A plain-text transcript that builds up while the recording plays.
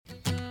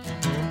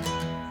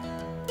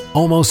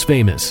Almost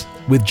Famous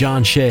with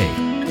John Shea.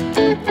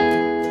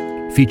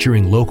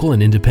 Featuring local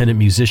and independent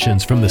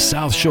musicians from the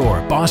South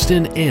Shore,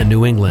 Boston, and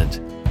New England.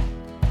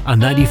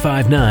 On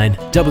 95.9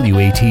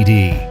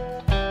 WATD.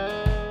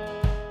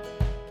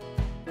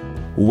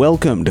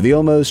 Welcome to the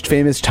Almost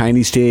Famous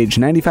Tiny Stage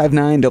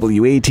 95.9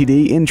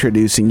 WATD,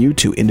 introducing you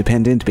to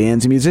independent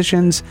bands and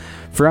musicians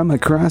from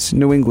across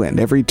New England.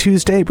 Every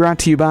Tuesday, brought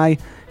to you by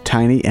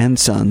Tiny &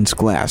 Sons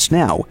Glass.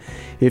 Now,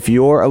 if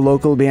you're a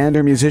local band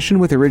or musician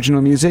with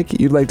original music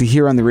you'd like to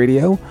hear on the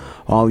radio,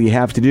 all you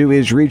have to do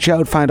is reach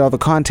out, find all the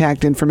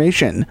contact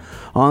information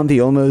on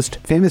the Almost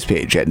Famous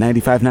page at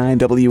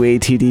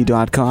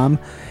 959watd.com,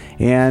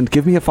 and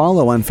give me a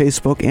follow on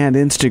Facebook and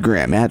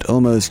Instagram at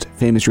Almost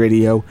Famous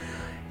Radio.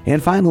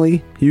 And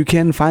finally, you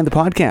can find the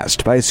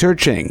podcast by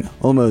searching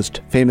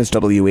Almost Famous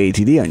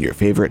WATD on your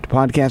favorite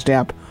podcast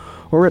app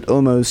or at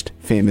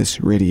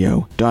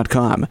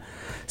almostfamousradio.com.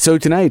 So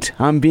tonight,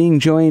 I'm being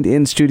joined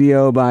in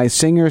studio by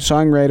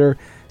singer-songwriter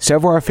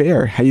Savoir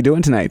Faire. How you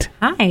doing tonight?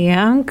 Hi,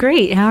 I'm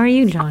great. How are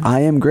you, John? I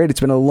am great. It's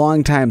been a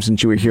long time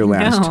since you were here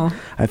last. No.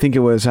 I think it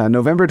was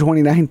November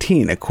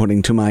 2019,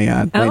 according to my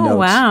notes. Oh,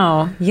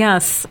 wow.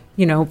 Yes.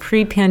 You know,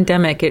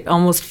 pre-pandemic, it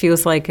almost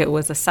feels like it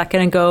was a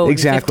second ago.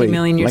 Exactly. 50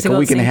 million years ago. Like a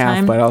week and a half,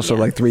 time. but also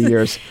like 3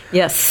 years.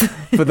 Yes.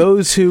 For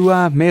those who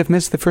may have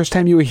missed the first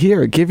time you were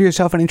here, give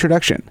yourself an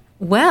introduction.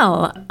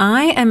 Well,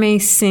 I am a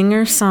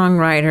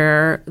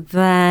singer-songwriter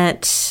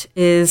that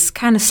is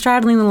kind of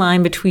straddling the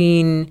line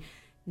between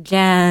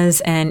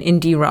jazz and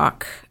indie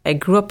rock. I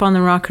grew up on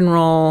the rock and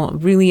roll,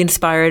 really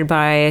inspired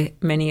by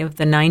many of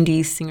the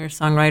 90s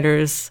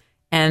singer-songwriters,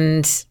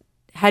 and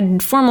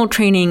had formal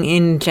training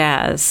in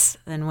jazz.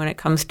 And when it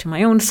comes to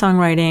my own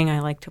songwriting, I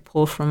like to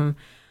pull from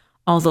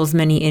all those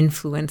many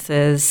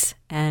influences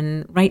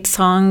and write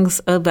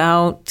songs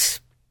about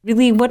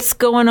really what's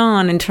going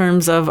on in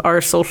terms of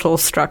our social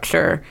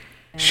structure.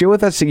 Share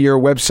with us your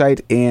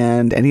website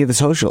and any of the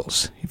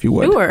socials, if you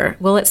would. Sure.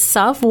 Well, it's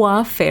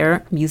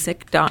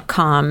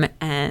savoirfairemusic.com.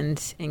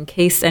 And in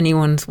case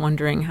anyone's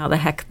wondering how the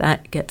heck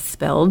that gets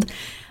spelled,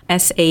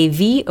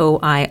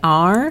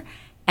 SAVOIRFAIRE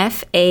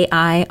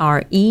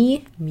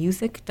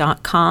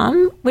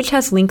music.com, which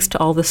has links to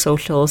all the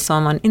socials. So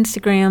I'm on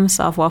Instagram,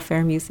 Savoir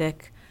Faire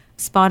Music,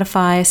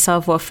 Spotify,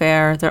 Savoir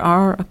Faire. There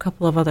are a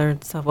couple of other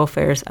Savoir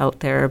Faires out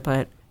there,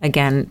 but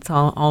again, it's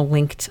all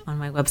linked on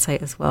my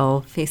website as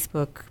well.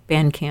 Facebook,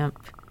 Bandcamp,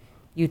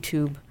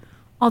 YouTube,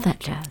 all that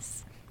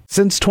jazz.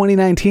 Since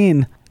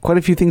 2019, quite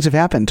a few things have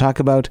happened. Talk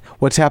about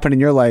what's happened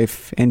in your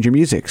life and your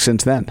music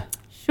since then.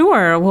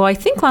 Sure. Well, I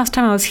think last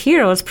time I was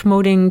here, I was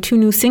promoting 2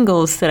 new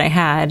singles that I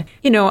had.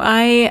 You know,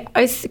 I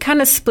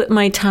kind of split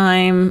my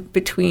time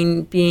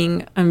between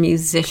being a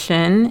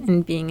musician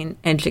and being an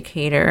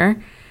educator.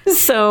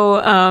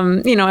 So,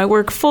 you know, I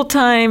work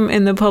full-time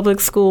in the public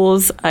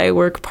schools. I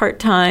work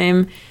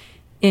part-time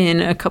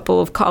in a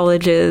couple of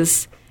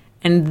colleges.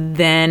 And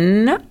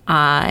then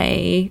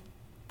I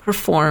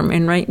perform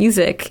and write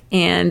music.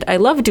 And I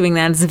love doing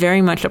that. It's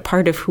very much a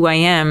part of who I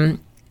am.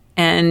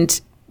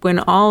 And when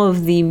all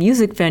of the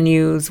music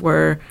venues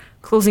were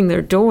closing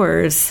their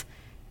doors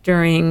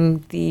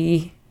during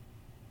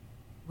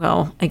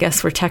well, I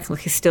guess we're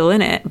technically still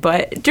in it,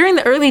 but during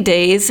the early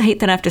days, I hate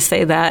that I have to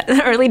say that,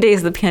 the early days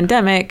of the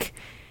pandemic,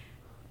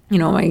 you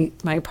know,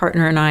 my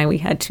partner and I, we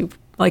had to,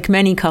 like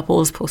many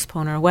couples,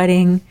 postpone our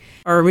wedding.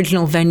 Our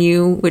original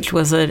venue, which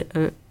was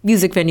a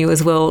music venue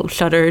as well,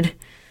 shuttered.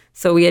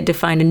 So we had to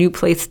find a new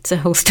place to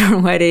host our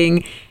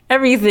wedding.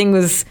 Everything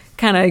was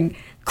kind of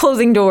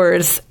closing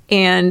doors.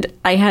 And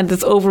I had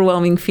this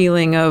overwhelming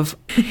feeling of,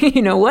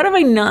 you know, what have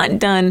I not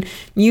done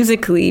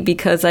musically?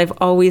 Because I've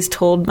always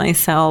told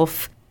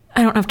myself,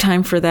 I don't have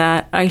time for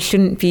that. I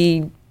shouldn't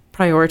be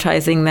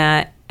prioritizing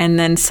that. And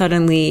then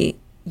suddenly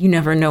you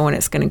never know when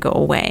it's going to go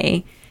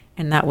away.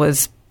 And that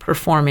was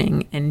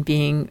performing and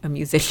being a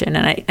musician.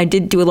 And I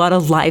did do a lot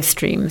of live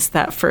streams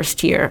that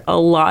first year, a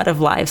lot of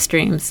live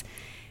streams.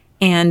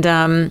 And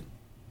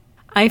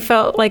I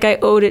felt like I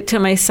owed it to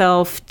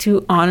myself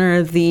to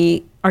honor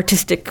the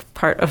artistic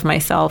part of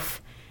myself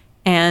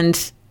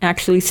and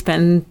actually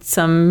spend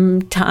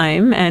some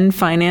time and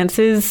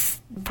finances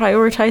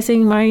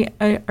prioritizing my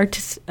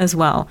artists as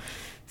well.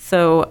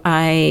 So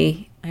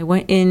I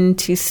went in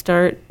to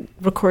start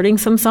recording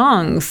some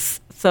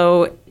songs.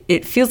 So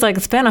it feels like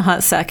it's been a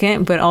hot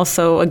second, but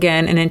also,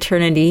 again, an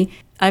eternity.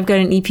 I've got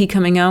an EP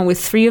coming out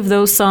with 3 of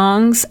those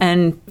songs,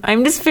 and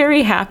I'm just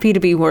very happy to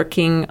be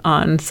working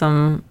on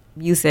some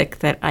music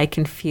that I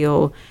can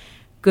feel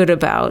good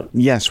about.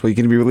 Yes, we're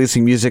going to be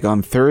releasing music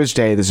on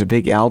Thursday. There's a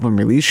big album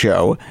release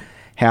show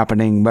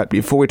happening. But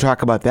before we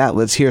talk about that,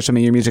 let's hear some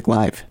of your music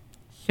live.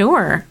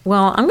 Sure.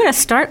 Well, I'm going to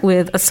start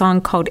with a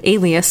song called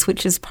Alias,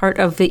 which is part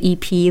of the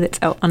EP that's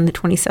out on the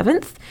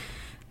 27th.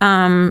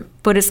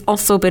 But it's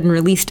also been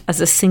released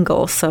as a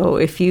single. So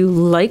if you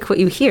like what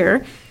you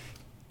hear,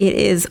 it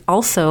is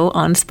also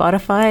on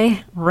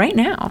Spotify right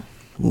now.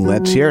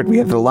 Let's hear it. We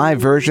have the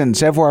live version,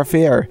 Savoir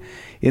Faire,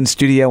 in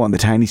studio on the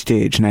tiny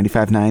stage,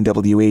 95.9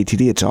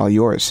 WATD. It's all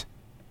yours.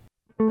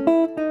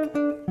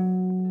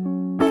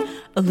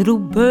 A little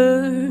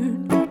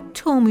bird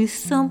told me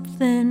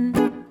something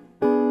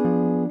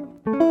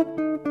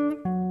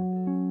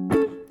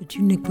that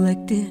you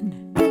neglected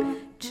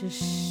to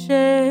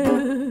share.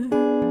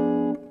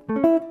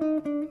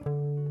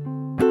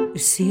 You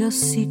see, our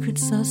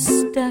secrets are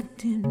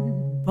stacked in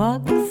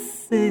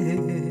boxes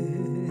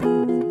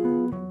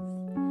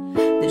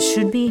that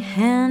should be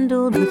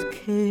handled with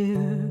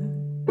care.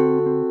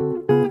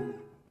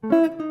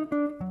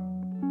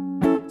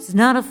 It's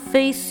not a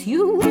face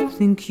you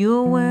think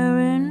you're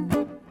wearing,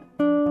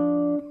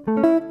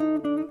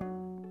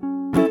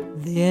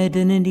 the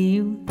identity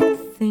you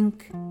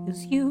think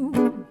is you.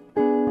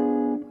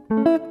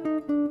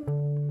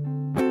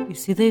 You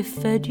see, they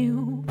fed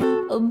you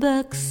a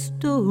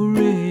backstory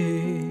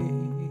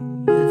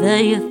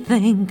that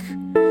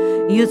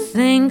you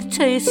think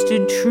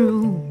tasted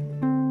true.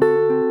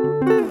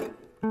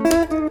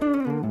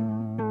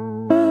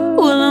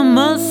 Well, I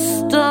must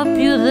stop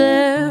you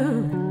there.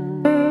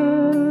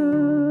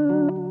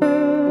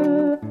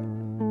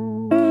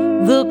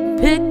 The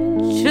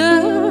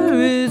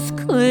picture is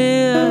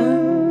clear.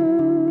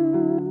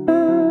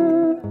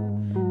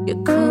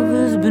 Your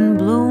cover's been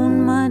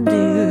blown, my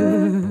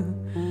dear,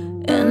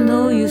 and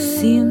though you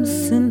seem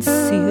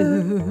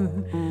sincere,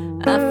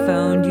 I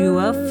found you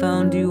out.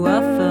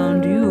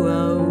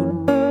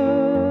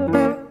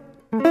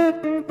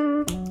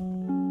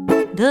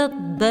 The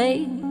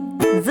bay,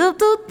 the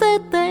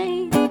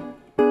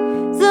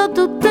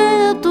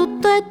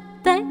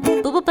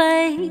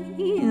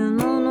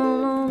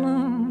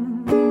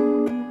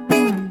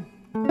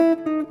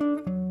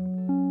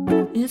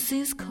it's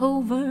these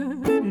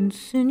covert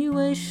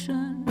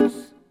insinuations.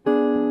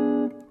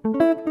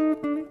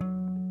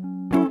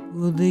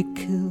 Will they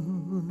kill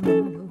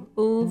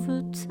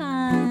over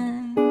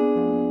time?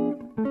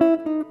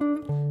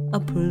 A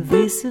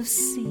pervasive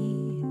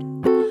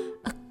seed,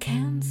 a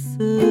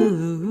cancer.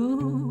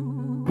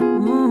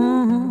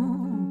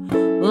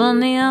 Well, on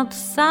the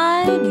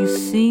outside you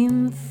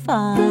seem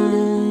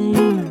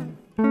fine.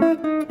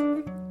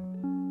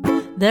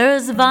 There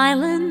is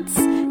violence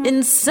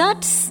in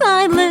such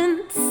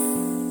silence,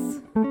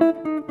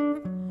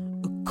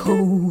 a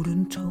code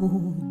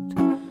untold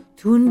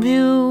to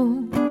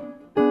imbue.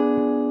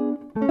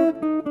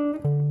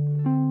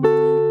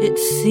 It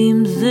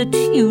seems that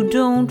you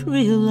don't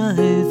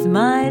realize,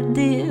 my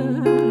dear,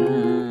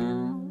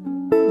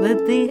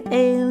 that the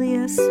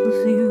alias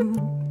was you.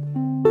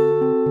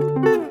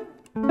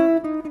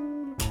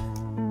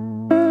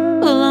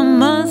 Well, I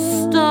must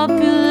stop you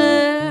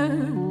there.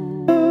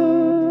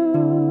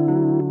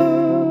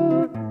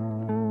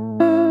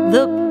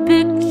 The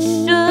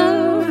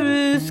picture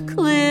is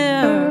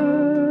clear.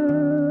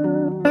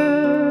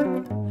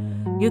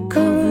 Your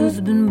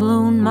cover's been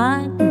blown,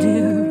 my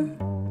dear,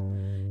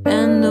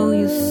 and though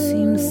you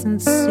seem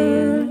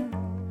sincere,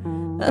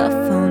 I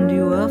found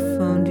you out.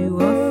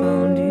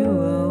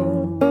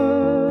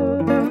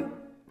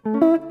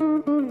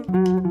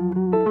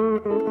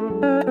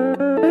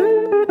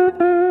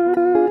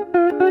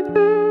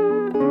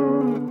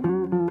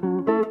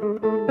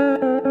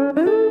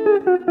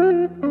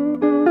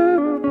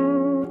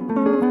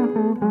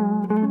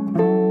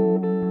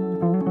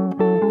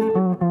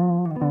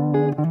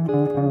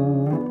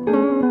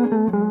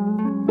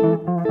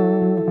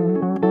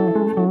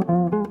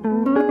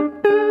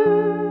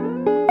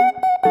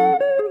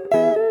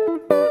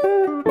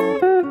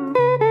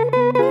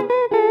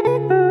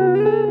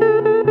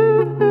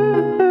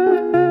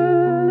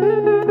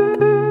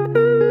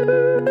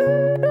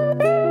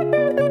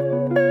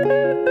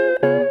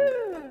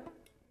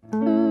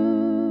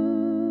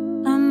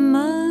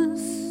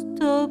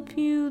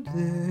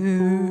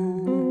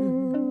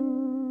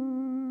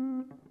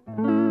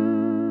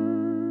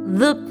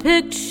 The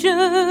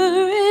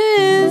picture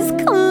is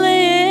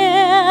clear.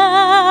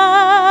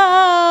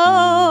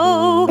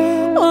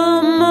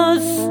 I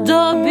must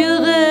stop you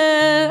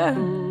there.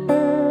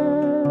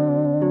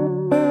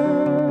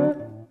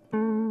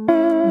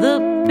 The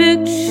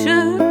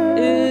picture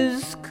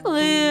is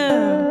clear.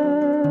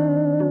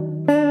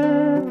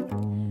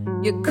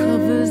 Your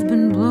cover's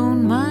been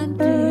blown, my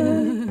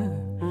dear,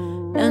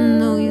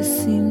 and though you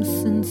seem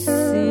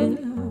sincere,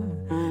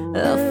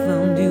 I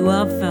found you.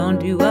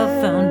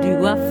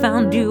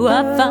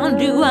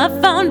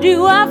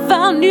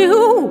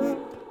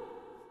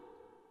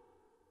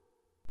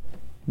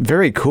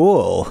 Very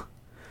cool.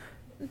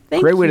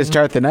 Great way to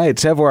start the night.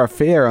 Savoir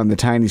Faire on the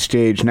tiny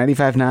stage,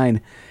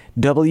 95.9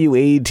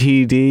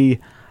 WATD.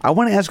 I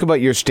want to ask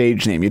about your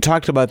stage name. You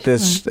talked about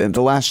this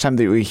the last time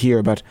that we were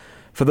here, but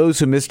for those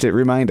who missed it,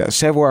 remind us.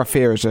 Savoir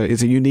Faire is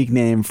a unique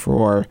name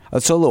for a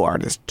solo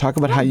artist. Talk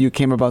about how you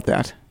came about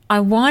that. I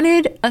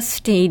wanted a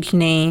stage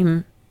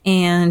name,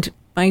 and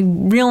my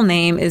real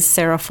name is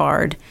Sarah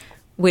Fard,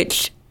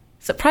 which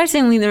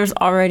surprisingly there's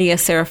already a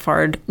Sarah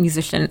Fard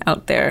musician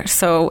out there.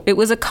 So it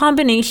was a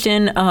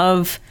combination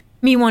of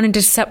me wanting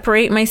to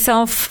separate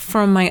myself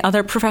from my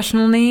other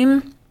professional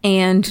name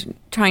and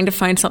trying to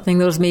find something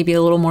that was maybe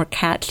a little more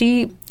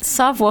catchy.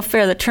 Savoir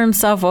Faire, the term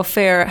Savoir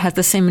Faire has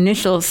the same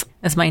initials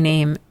as my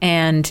name,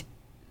 and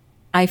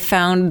I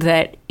found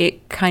that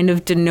it kind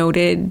of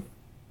denoted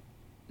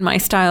my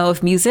style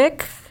of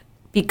music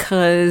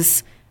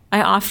because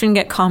I often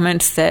get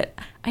comments that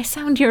I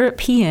sound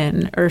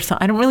European or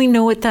something. I don't really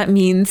know what that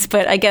means,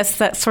 but I guess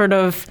that sort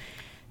of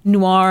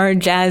noir,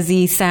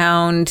 jazzy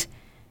sound,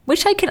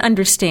 which I can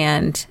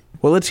understand.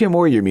 Well, let's hear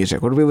more of your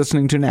music. What are we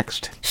listening to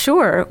next?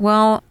 Sure.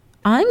 Well,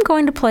 I'm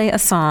going to play a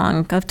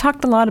song. I've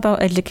talked a lot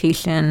about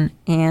education,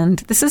 and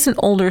this is an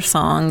older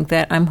song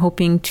that I'm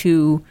hoping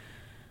to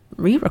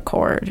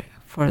re-record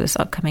for this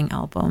upcoming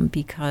album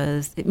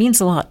because it means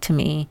a lot to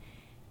me.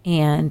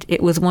 And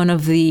it was one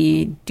of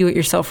the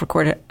do-it-yourself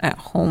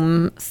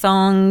record-at-home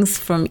songs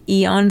from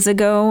eons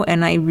ago,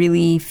 and I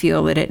really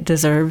feel that it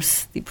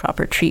deserves the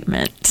proper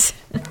treatment.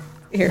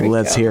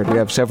 Let's hear it. We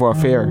have Savoir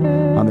Faire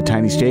on the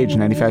tiny stage,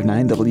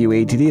 95.9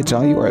 WATD. It's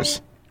all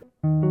yours.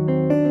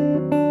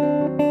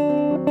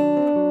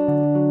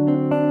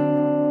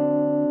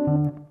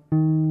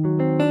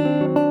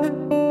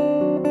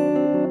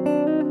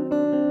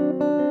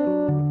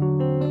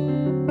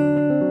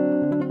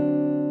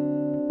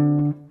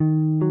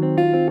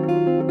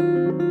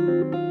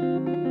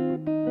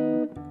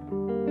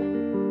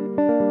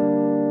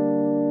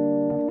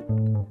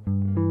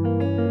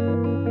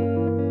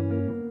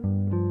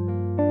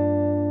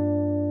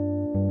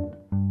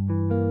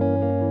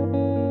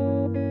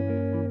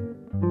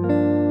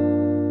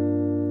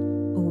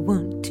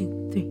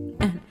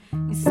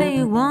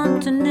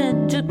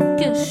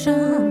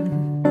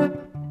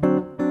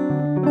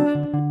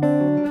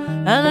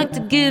 I'd like to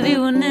give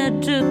you an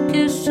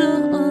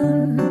education.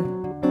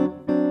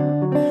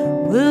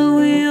 Will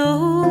we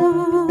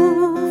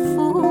all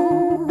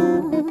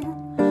fall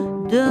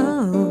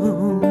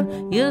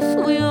down? Yes,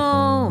 we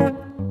all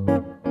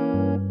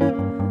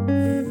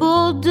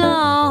fall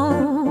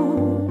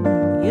down.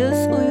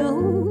 Yes, we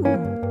all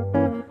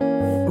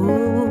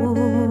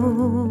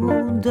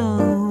fall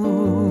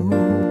down.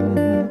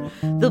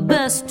 The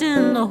best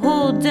in the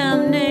whole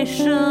damn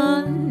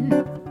nation.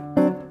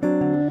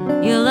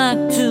 You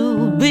like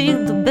to be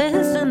the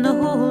best in the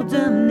whole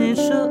damn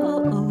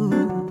nation.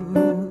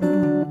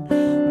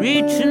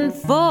 Reaching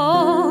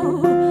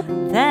for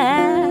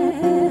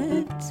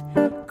that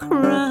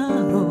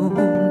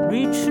crown.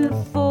 Reaching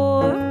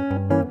for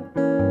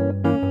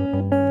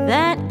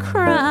that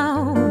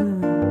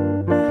crown.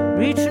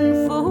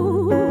 Reaching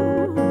for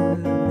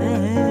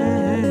that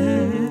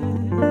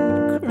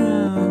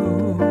crown.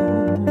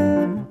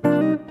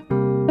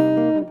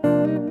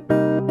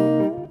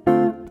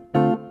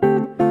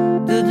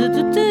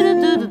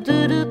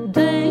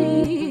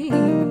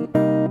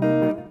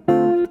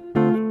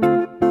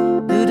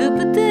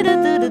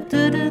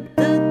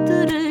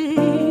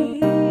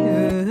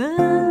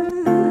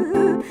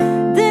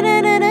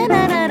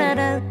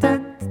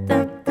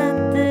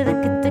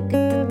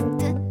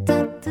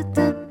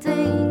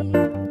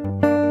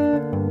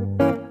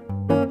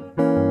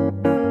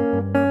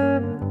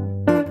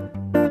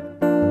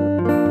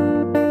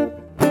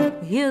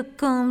 Here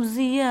comes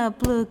the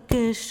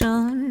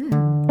application.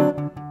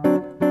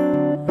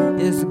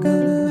 It's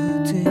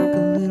gonna take a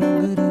little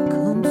bit of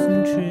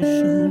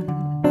concentration.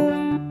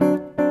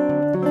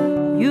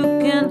 You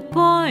can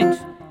point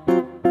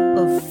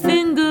a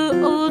finger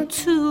or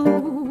two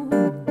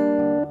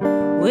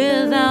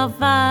without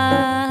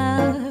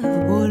five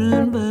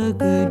pointing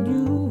back at you.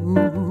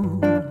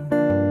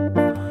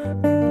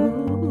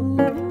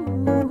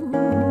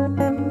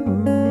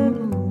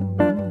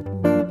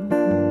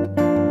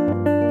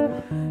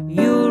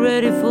 You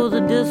ready for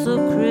the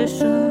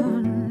desecration?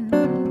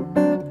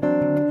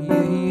 You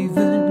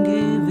even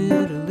gave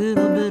it a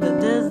little bit of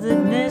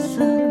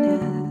designation,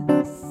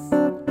 yes.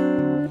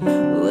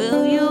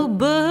 Well, you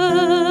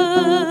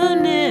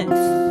burn it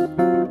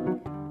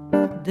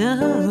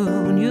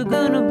down. You're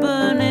gonna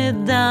burn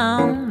it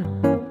down.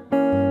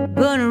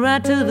 Burn it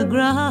right to the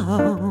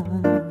ground.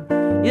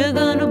 You're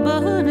gonna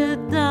burn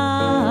it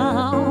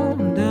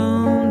down,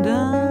 down,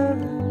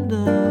 down,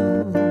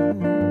 down.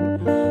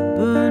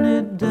 Burn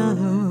it down.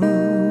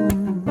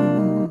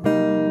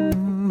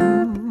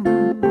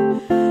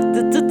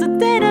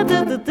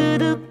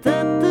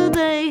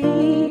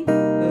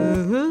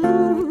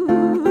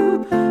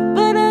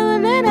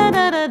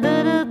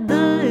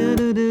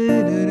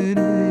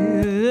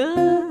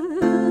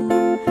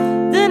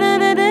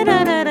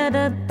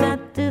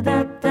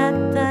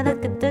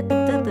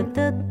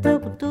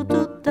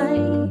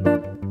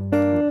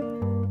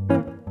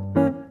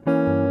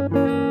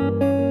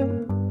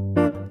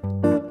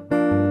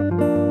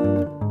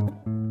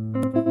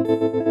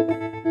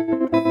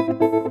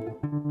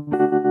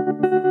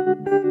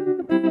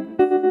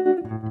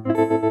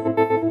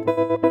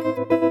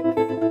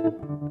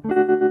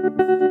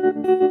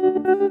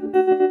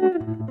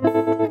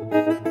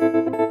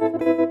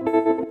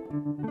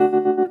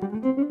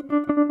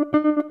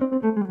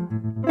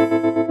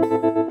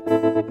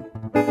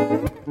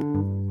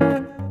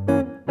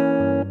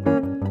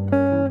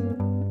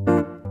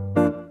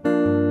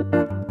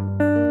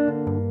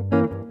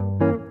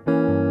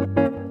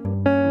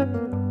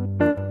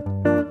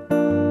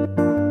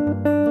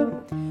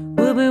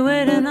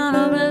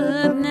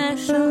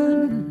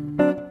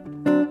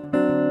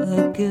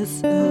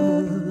 guess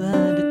I'll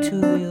add it to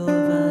your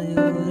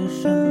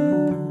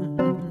valuation.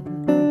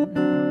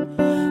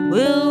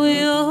 Will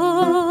we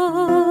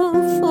all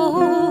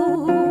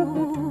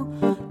fall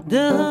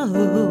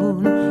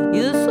down?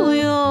 Yes,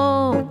 we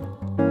all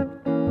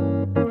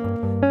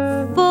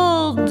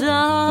fall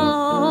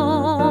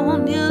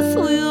down. Yes,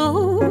 we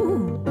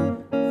all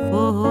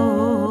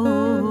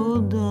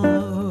fall down.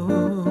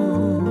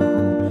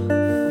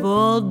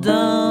 Fall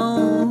down.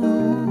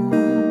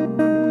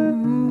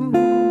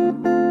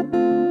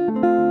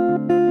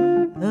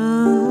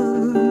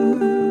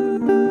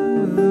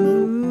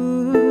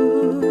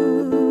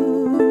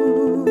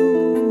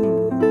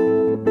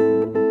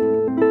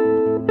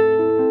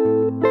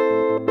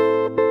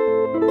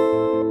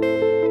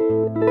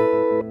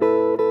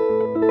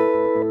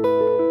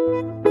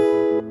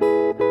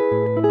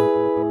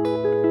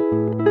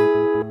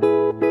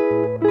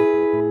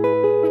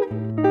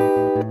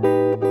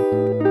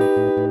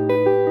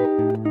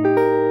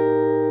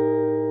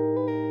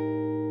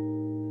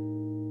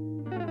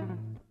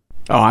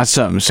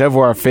 Awesome.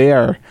 Savoir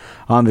Faire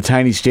on the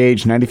tiny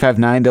stage,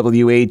 95.9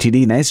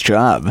 WATD. Nice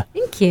job.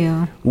 Thank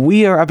you.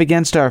 We are up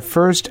against our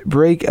first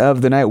break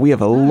of the night. We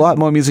have a lot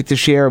more music to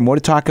share, more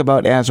to talk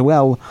about as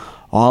well.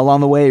 All on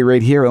the way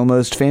right here,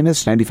 Almost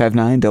Famous,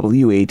 95.9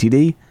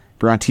 WATD.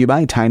 Brought to you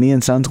by Tiny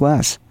and Sons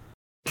Glass.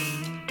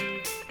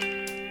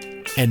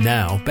 And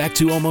now, back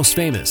to Almost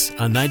Famous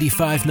on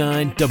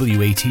 95.9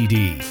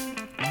 WATD.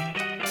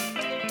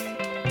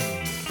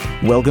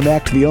 Welcome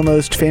back to the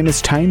Almost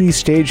Famous Tiny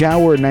Stage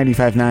Hour,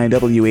 95.9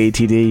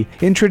 WATD,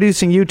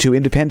 introducing you to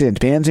independent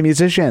bands and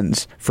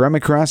musicians from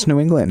across New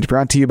England,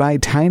 brought to you by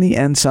Tiny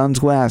and Sons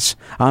Glass.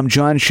 I'm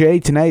John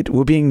Shea. Tonight,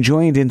 we're being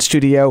joined in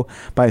studio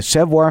by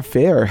Savoir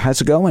Faire.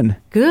 How's it going?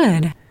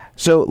 Good.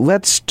 So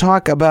let's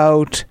talk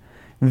about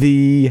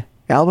the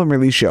album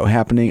release show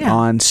happening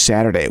on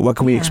Saturday. What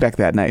can we expect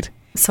that night?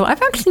 So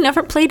I've actually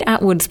never played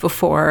Atwood's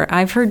before.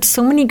 I've heard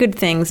so many good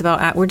things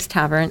about Atwood's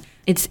Tavern.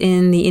 It's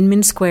in the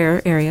Inman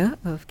Square area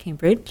of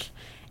Cambridge,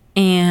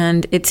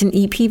 and it's an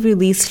EP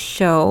release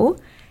show,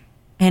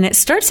 and it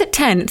starts at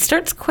 10. It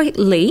starts quite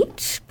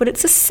late, but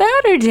it's a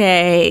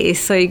Saturday,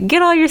 so you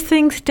get all your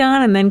things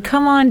done and then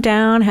come on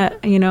down, have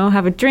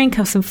a drink,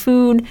 have some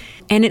food,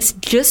 and it's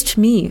just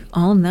me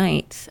all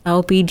night.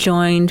 I'll be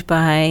joined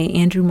by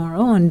Andrew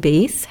Morrow on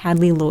bass,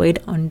 Hadley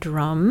Lloyd on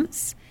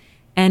drums,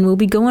 and we'll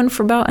be going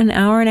for about an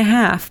hour and a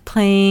half,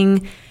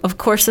 playing, of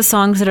course, the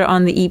songs that are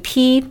on the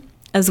EP,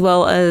 as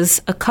well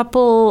as a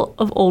couple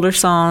of older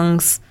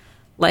songs,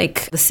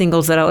 like the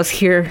singles that I was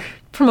here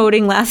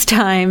promoting last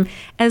time,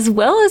 as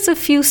well as a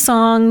few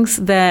songs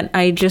that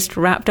I just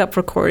wrapped up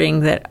recording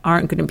that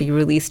aren't going to be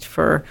released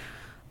for a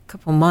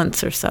couple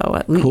months or so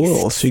at least.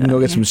 Cool. So you can go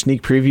get some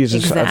sneak previews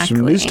of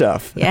some new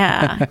stuff.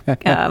 Yeah.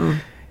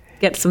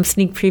 Get some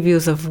sneak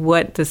previews of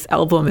what this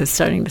album is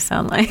starting to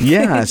sound like.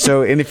 Yeah.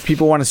 So, and if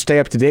people want to stay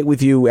up to date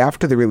with you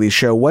after the release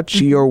show,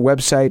 what's your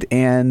website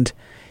and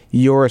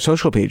your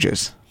social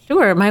pages?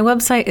 Sure. My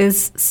website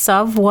is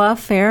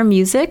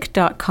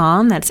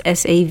savoirfairemusic.com. That's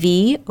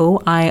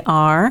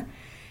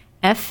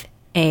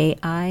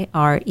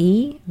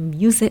SAVOIRFAIRE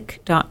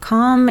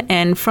music.com.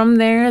 And from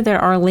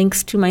there are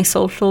links to my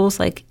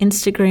socials like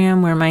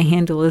Instagram, where my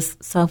handle is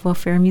Savoir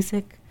Faire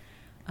Music,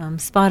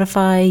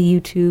 Spotify,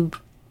 YouTube,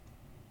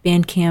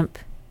 Bandcamp,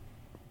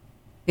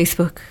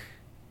 Facebook.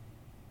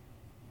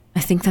 I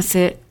think that's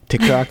it.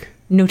 TikTok?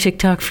 No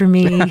TikTok for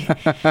me.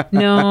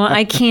 No,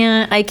 I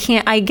can't.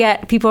 I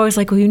get people always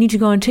like, well, you need to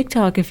go on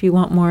TikTok if you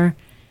want more,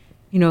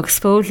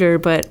 exposure.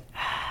 But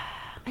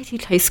I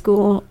teach high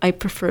school. I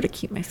prefer to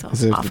keep myself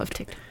off of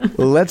TikTok.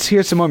 Well, let's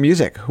hear some more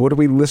music. What are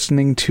we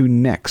listening to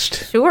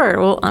next? Sure.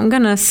 Well, I'm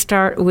going to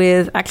start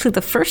with actually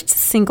the first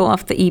single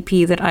off the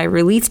EP that I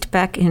released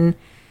back in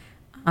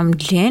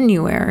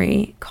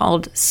January,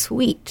 called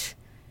Sweet.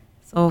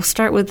 So I'll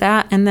start with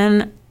that, and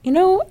then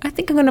I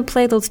think I'm going to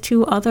play those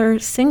two other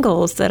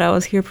singles that I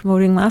was here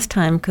promoting last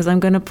time, because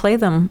I'm going to play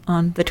them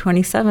on the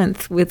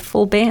 27th with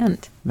full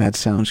band. That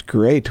sounds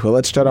great. Well,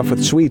 let's start off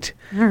with Sweet.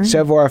 All right.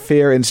 Savoir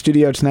Faire in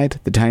studio tonight.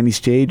 The tiny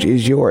stage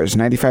is yours.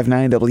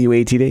 95.9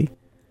 WATD.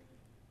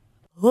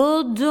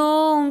 Oh,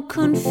 don't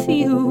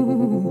confuse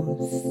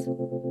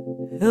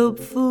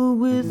helpful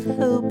with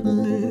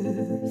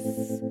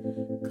helpless,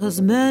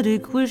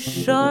 cosmetic with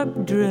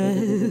sharp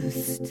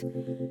dressed,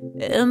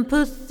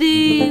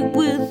 empathy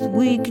with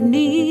weak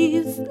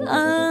knees.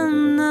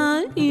 I'm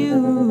not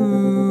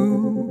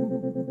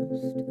used,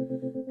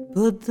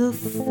 but the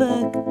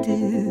fact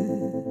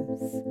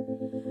is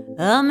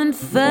I'm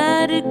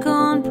emphatic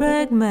on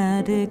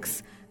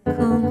pragmatics.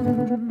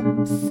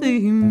 Come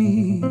see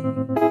me.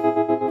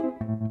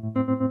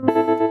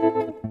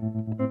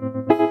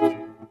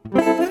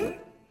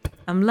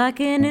 I'm like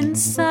an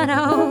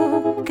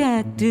inside-out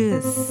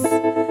cactus.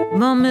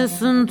 My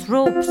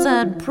misanthropes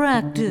I'd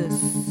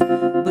practice.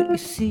 But you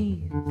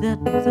see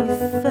that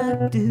the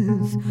fact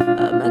is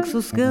I'm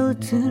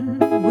exoskeleton.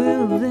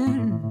 Well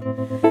then,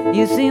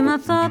 you see my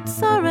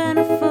thoughts are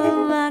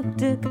anaphylactic.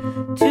 climactic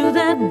to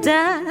that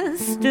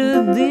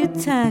dastardly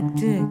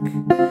tactic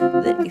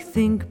that you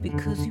think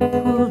because you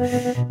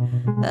push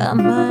I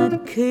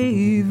might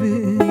cave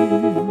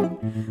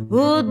in.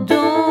 Oh,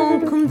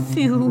 don't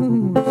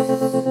confuse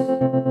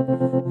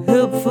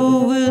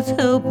helpful with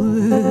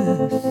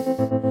helpless,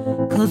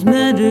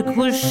 cosmetic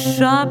with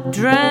sharp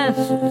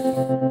dressed,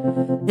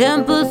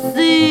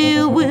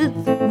 empathy with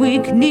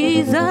weak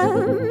knees.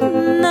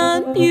 I'm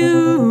not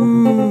used,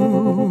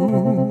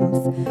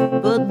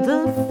 but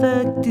the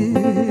fact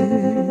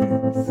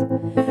is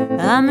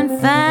I'm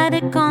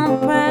emphatic on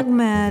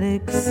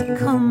pragmatics.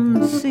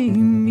 Come see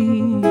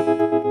me.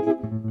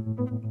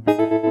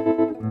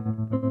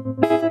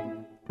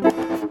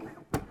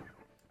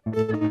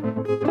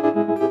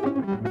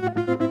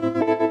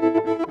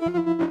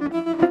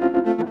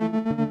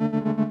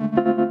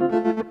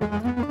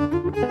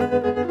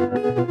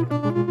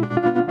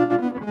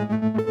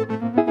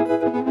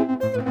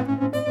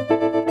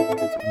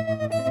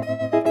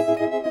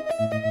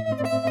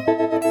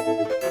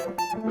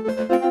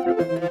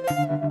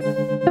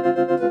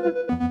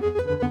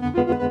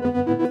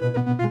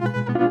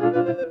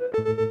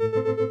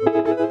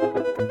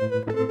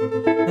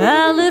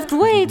 I lift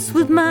weights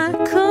with my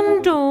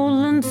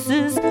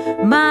condolences,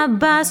 my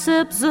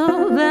biceps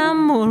of that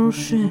moral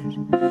shit.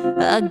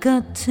 I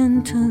got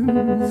 10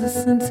 tons of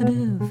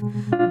sensitive,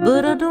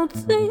 but I don't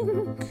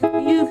think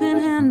you can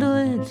handle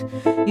it.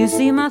 You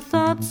see, my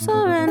thoughts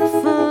are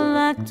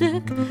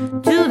anaphylactic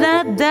to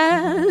that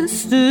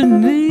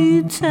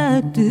dastardly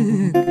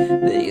tactic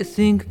that you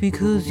think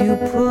because you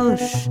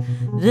push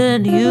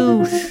that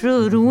you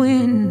should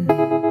win.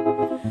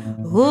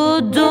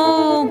 Oh,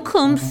 don't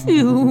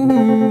confuse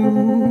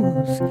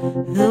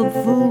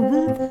helpful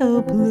with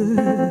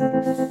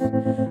helpless,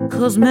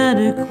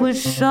 cosmetic with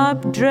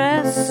sharp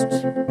dressed,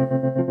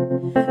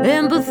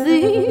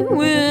 empathy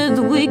with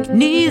weak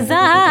knees.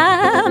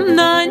 I'm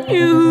not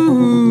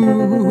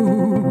used,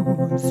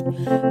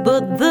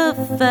 but the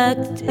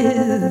fact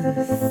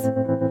is,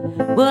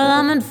 well,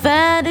 I'm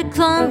emphatic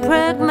on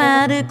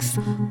pragmatics.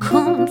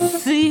 Come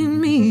see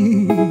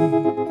me.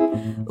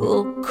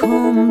 Oh,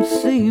 come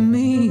see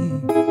me.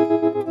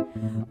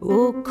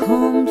 Oh,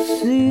 come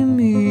see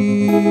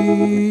me.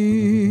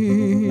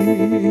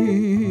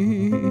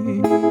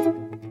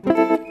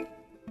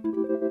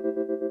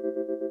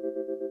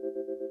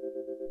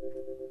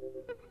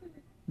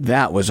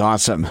 That was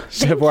awesome.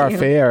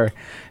 Savoir-faire,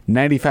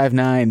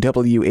 95.9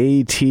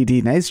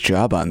 WATD. Nice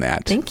job on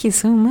that. Thank you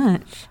so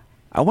much.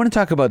 I want to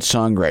talk about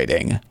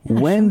songwriting.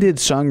 When did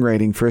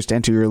songwriting first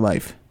enter your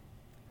life?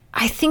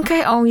 I think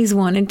I always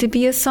wanted to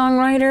be a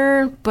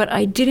songwriter, but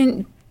I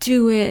didn't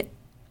do it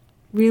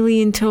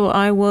really until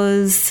I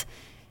was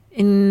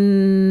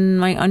in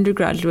my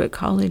undergraduate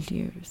college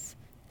years.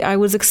 I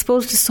was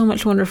exposed to so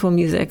much wonderful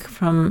music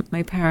from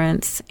my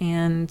parents,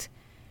 and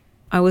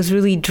I was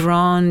really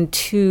drawn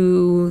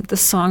to the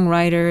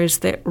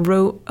songwriters that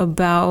wrote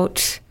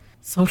about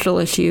social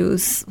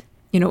issues.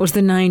 You know, it was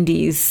the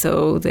 90s,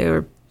 so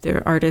there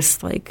are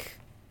artists like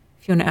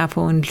Fiona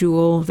Apple and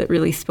Jewel that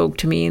really spoke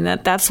to me, and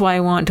that's why I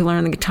wanted to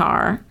learn the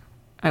guitar.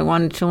 I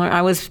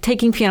was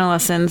taking piano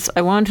lessons.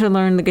 I wanted to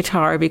learn the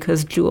guitar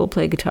because Jewel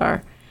played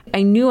guitar.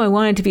 I knew I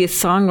wanted to be a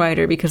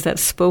songwriter because that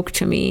spoke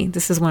to me.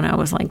 This is when I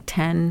was like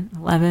 10,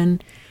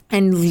 11.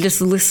 And just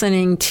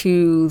listening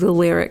to the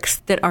lyrics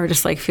that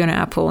artists like Fiona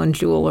Apple and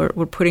Jewel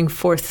were putting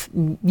forth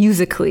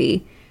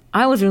musically,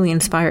 I was really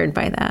inspired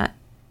by that.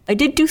 I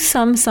did do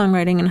some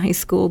songwriting in high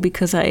school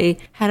because I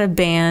had a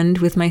band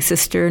with my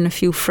sister and a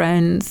few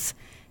friends,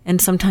 and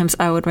sometimes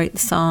I would write the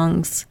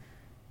songs.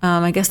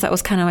 I guess that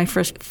was kind of my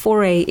first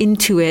foray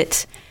into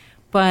it,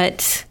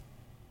 but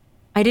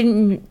I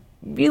didn't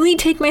really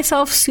take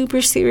myself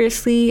super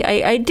seriously.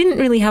 I didn't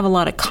really have a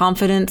lot of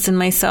confidence in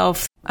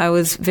myself. I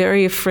was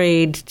very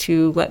afraid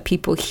to let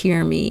people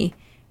hear me,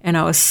 and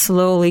I was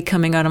slowly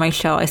coming out of my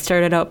shell. I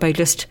started out by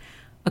just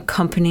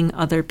accompanying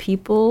other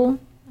people.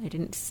 I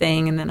didn't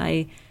sing, and then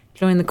I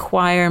joined the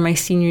choir my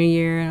senior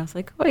year, and I was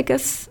like, oh, I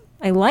guess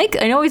I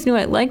always knew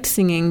I liked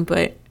singing,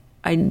 but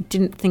I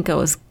didn't think I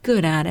was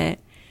good at it.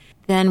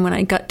 Then when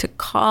I got to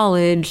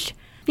college,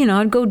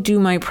 I'd go do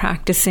my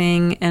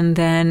practicing, and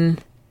then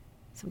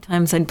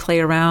sometimes I'd play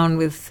around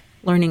with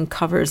learning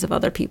covers of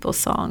other people's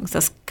songs.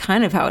 That's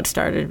kind of how it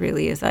started,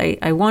 really, is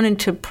I wanted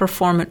to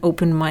perform at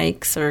open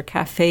mics or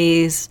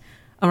cafes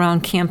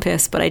around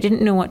campus, but I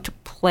didn't know what to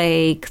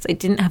play because I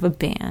didn't have a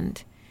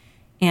band.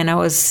 And I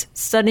was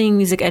studying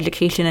music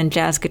education and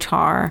jazz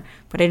guitar,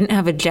 but I didn't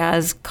have a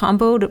jazz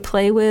combo to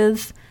play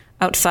with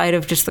outside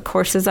of just the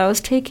courses I was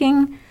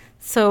taking.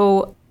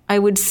 So I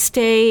would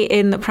stay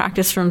in the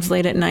practice rooms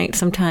late at night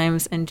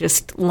sometimes and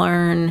just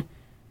learn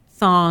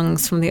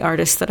songs from the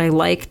artists that I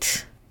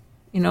liked.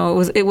 It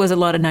was a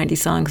lot of 90s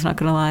songs, not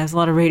going to lie. It was a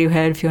lot of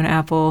Radiohead, Fiona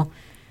Apple.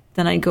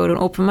 Then I'd go to an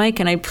open mic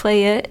and I'd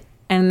play it.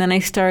 And then I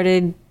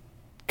started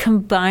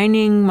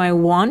combining my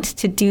want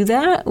to do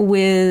that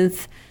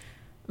with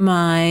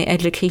my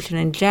education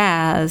in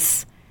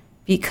jazz.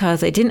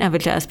 because I didn't have a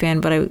jazz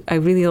band, but I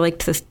really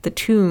liked the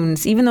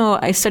tunes. Even though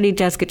I studied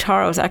jazz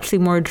guitar, I was actually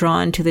more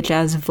drawn to the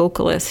jazz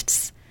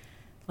vocalists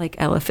like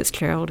Ella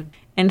Fitzgerald,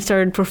 and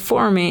started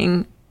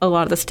performing a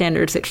lot of the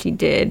standards that she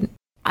did.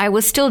 I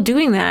was still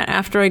doing that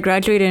after I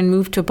graduated and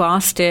moved to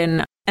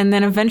Boston. And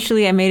then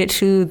eventually I made it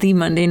to the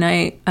Monday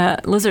night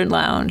Lizard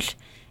Lounge.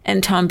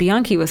 And Tom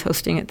Bianchi was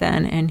hosting it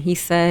then. And he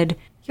said,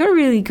 "You're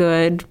really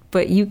good,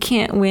 but you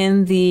can't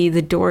win the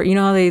door." You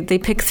know, they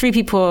pick 3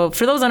 people.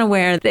 For those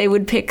unaware, they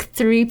would pick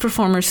 3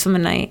 performers from a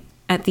night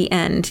at the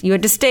end. You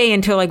had to stay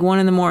until like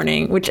 1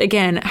 a.m, which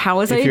again, how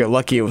was If you're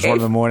lucky, it was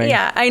 1 a.m.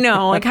 Yeah, I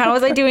know. Like, how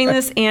was I doing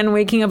this and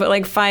waking up at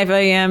like 5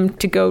 a.m.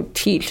 to go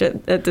teach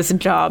at this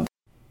job?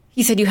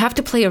 He said, you have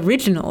to play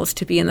originals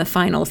to be in the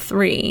final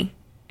 3.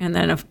 And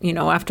then, you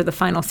know, after the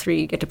final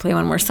 3, you get to play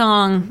one more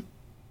song.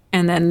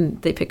 And then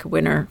they pick a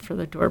winner for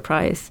the door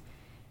prize.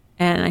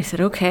 And I said,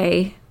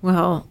 okay,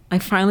 well, I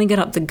finally got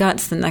up the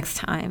guts the next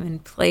time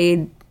and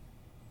played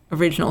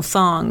original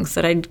songs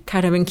that I'd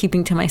kind of been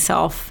keeping to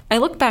myself. I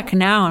look back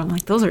now and I'm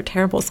like, those are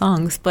terrible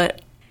songs,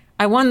 but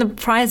I won the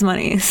prize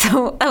money.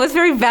 So that was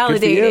very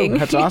validating.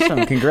 Good for you. That's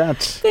awesome.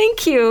 Congrats.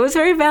 Thank you. It was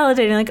very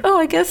validating. Like, oh,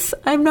 I guess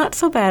I'm not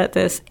so bad at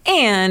this.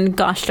 And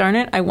gosh darn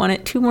it, I won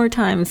it 2 more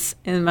times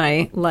in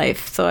my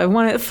life. So I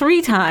won it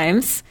 3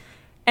 times.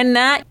 And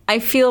that, I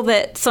feel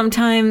that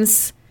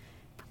sometimes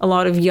a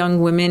lot of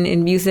young women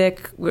in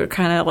music, we're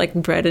kind of like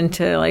bred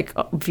into like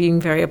being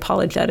very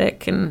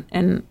apologetic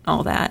and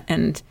all that.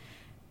 And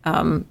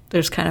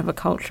there's kind of a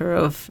culture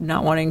of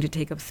not wanting to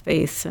take up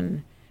space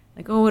and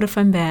like, oh, what if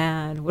I'm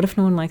bad? What if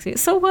no one likes it?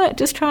 So what?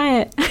 Just try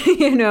it,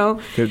 you know?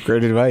 Good,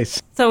 great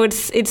advice. So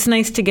it's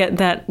nice to get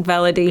that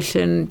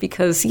validation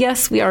because,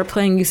 yes, we are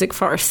playing music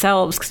for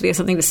ourselves because we have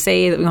something to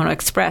say that we want to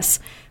express,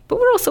 but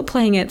we're also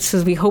playing it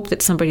because we hope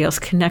that somebody else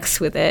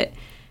connects with it.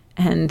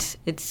 And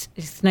it's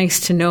nice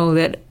to know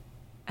that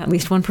at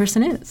least one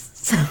person is.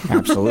 So.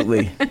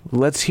 Absolutely.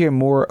 Let's hear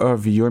more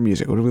of your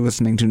music. What are we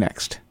listening to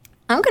next?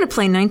 I'm going to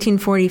play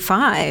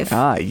 1945.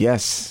 Ah,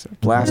 yes.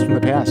 Blast from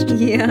the past.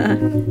 Yeah.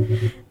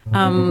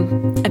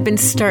 I've been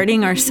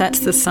starting our sets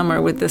this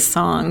summer with this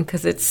song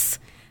because it's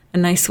a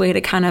nice way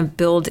to kind of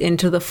build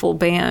into the full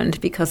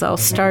band because I'll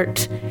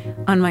start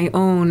on my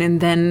own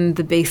and then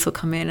the bass will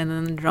come in and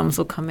then the drums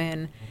will come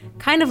in,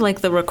 kind of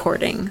like the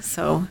recording.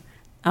 So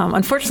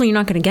unfortunately, you're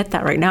not going to get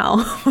that right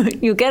now.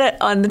 You'll get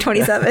it on the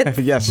 27th.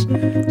 Yes. So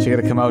you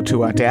got to come out to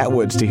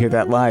Atwoods to hear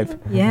that live.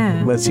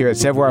 Yeah. Let's hear it.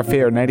 Savoir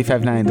Faire,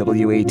 95.9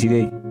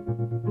 WATD.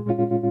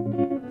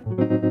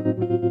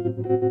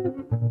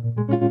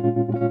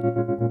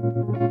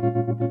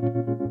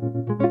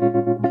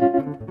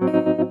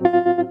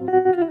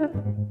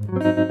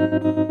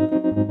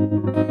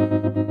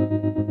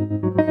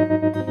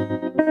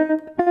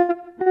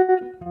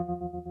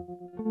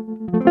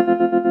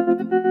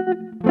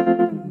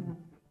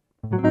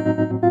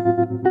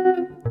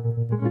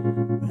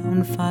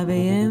 Around 5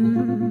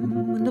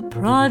 a.m. when the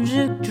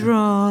project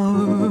dropped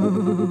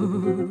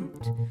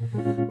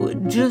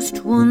with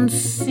just one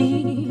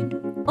seed,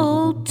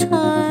 all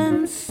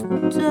time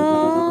stopped.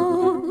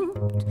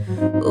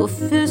 A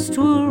fist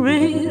were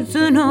raised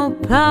and all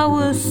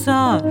power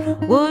sought.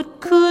 What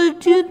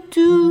could you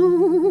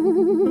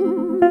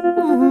do?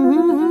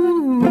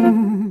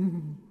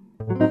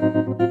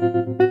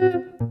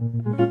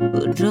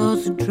 The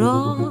jaws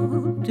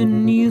dropped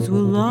and knees were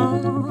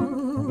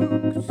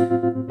locked.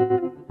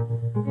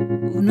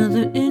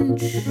 Another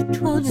inch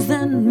towards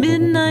that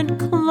midnight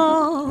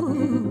clock.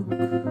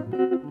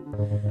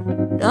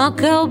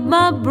 Knock out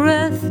my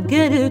breath,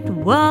 get it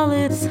while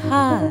it's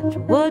hot.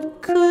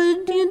 What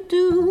could you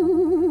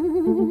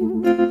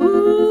do?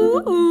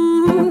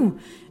 Ooh,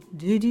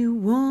 did you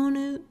want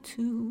it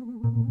to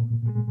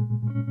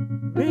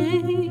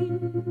rain?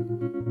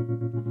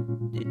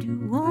 Did you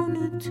want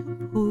it to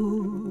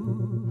pour?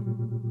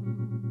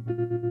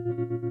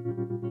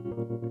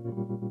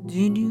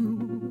 Did you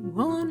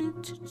want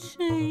it to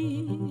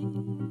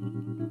change?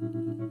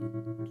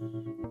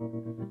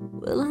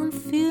 Well, I'm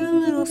feeling a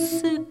little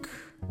sick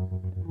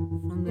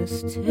from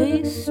this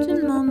taste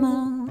in my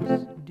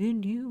mouth.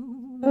 Did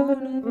you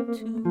want it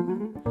to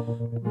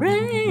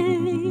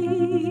rain?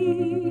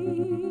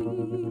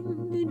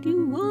 Did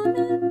you want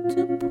it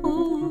to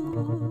pour?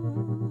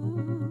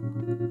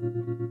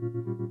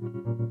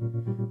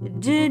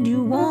 Did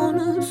you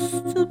want us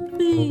to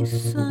be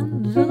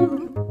sons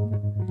of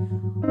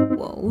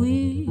what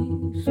we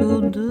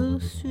so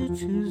dusty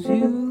choose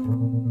you?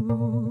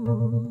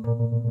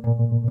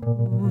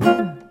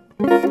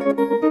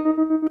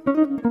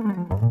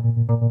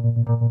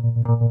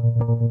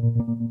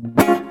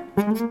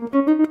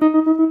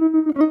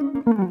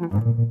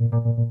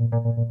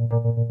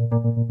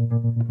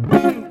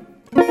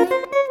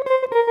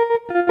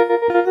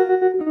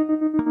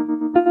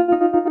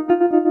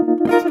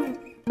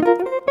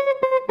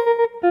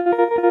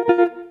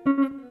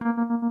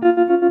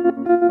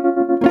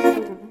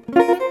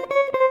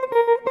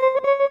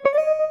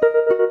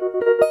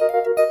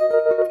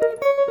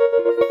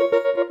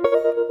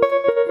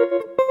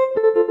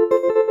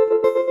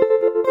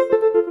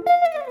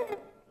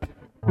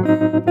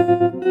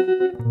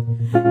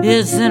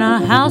 It's in our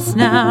house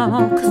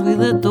now, 'cause we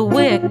lit the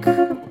wick.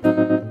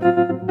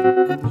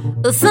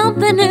 There's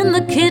something in the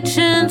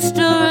kitchen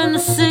stirring the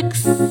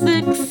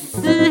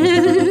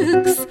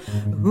 666.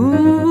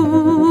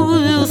 Ooh,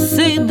 they'll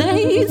say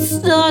they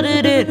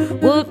started it.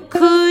 What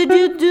could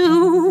you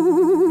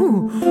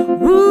do?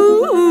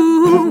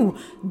 Ooh,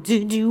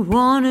 did you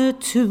want it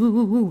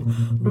to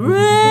rain?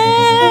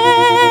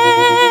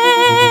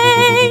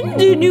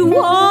 Did you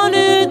want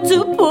it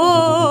to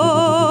pour?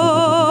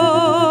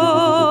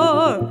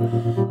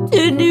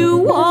 Did you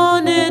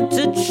want it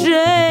to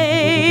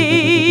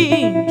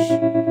change?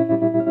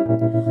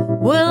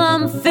 Well,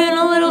 I'm feeling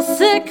a little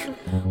sick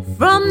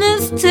from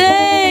this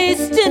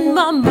taste in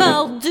my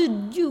mouth.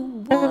 Did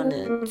you want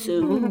it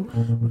to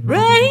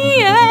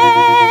rain?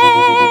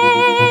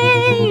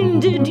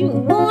 Did you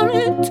want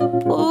it to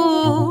pour?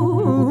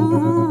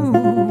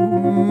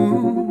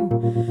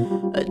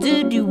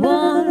 Did you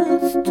want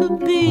us to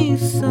be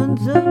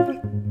sons of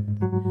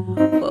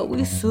while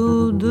we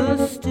sewed the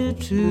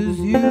stitches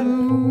you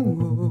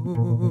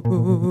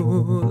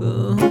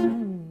wore?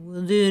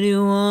 Did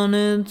you want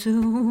it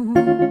to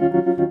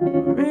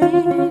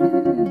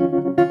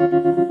rain?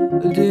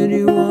 Did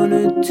you want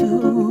it to?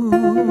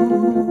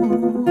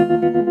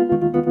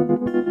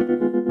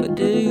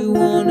 Did you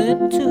want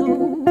it to?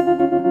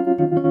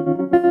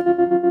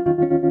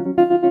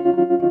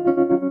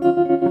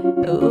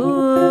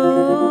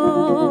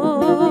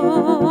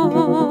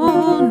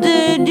 Oh,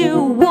 did you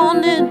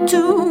want it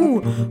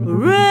to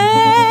rain?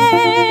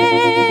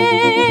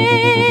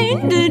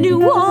 Did you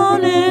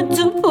want it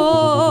to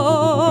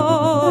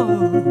pour?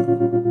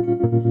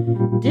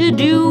 Did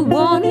you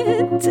want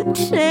it to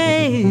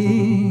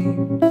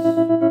change?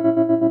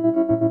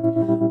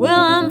 Well,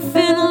 I'm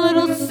feeling a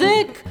little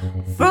sick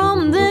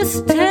from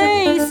this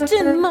taste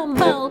in my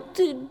mouth.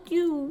 Did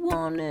you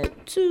want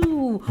it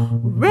to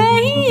rain?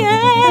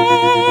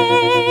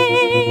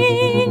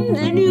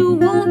 Did you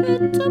want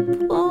it to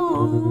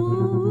pour?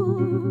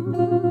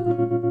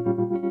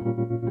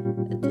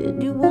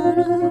 Did you want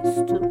us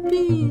to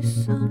be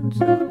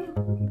sons of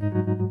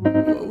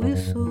what we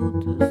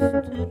sewed the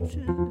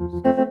stitches?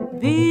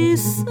 Be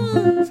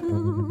sons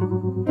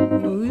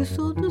of what we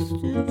sewed the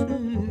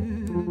stitches.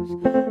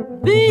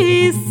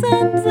 Be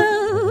sons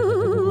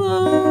of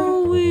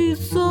what we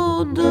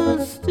sewed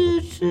the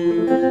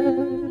stitches.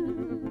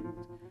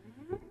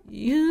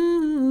 You.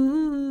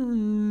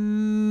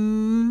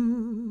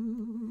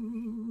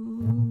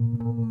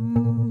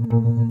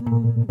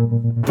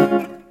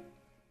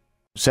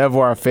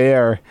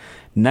 Savoir-faire,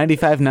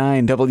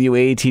 95.9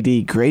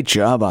 WATD. Great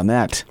job on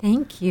that.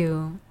 Thank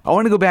you. I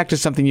want to go back to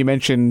something you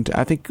mentioned,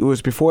 I think it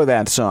was before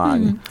that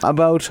song,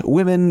 about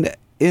women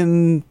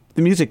in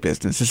the music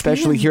business,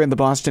 especially here in the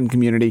Boston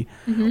community.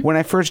 When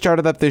I first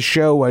started up this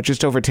show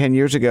just over 10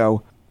 years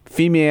ago,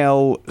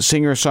 female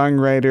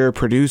singer-songwriter,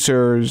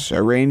 producers,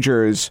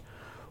 arrangers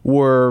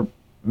were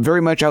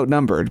very much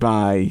outnumbered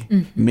by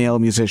male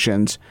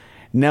musicians.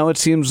 Now it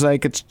seems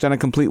like it's done a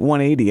complete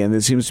 180, and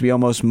there seems to be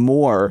almost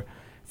more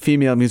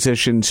female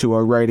musicians who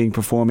are writing,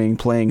 performing,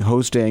 playing,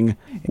 hosting.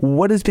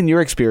 What has been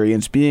your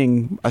experience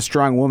being a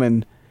strong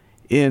woman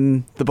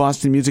in the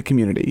Boston music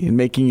community and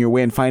making your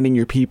way and finding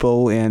your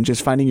people and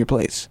just finding your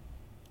place?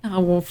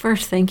 Well,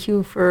 first, thank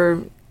you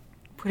for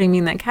putting me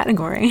in that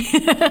category.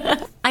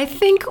 I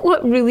think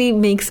what really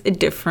makes a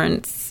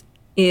difference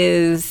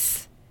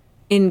is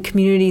in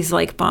communities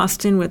like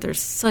Boston, where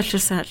there's such a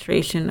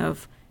saturation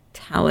of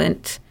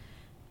talent,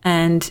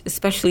 and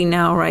especially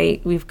now, right,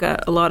 we've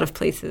got a lot of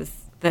places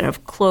that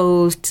have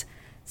closed,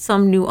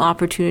 some new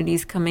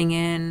opportunities coming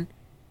in,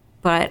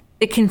 but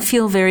it can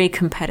feel very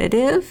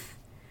competitive.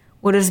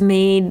 What has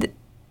made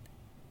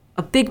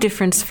a big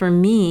difference for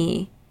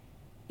me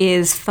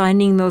is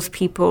finding those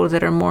people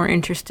that are more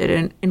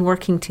interested in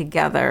working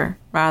together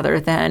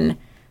rather than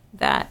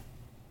that,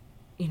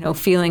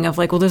 feeling of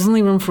like, well, there's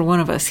only room for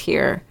one of us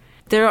here.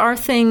 There are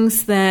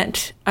things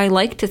that I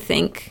like to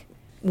think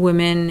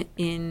women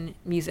in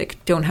music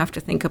don't have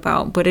to think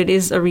about, but it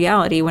is a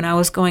reality. When I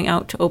was going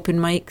out to open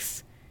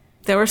mics,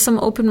 there were some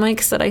open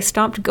mics that I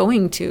stopped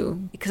going to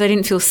because I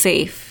didn't feel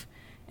safe.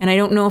 And I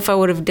don't know if I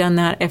would have done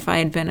that if I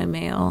had been a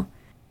male.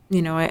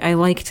 I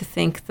like to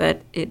think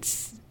that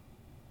it's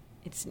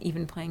an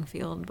even playing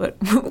field, but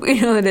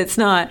we know that it's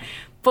not.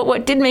 But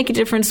what did make a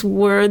difference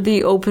were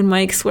the open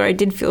mics where I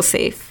did feel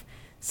safe.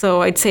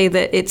 So I'd say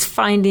that it's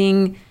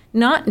finding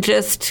not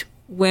just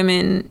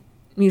women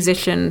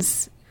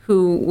musicians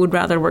who would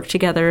rather work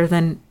together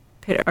than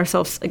pit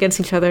ourselves against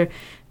each other,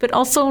 but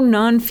also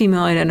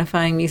non-female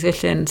identifying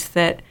musicians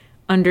that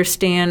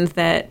understand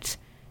that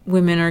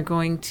women are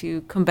going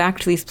to come back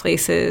to these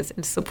places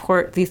and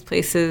support these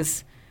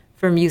places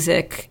for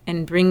music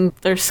and bring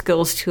their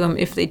skills to them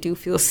if they do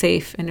feel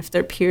safe and if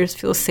their peers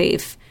feel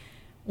safe.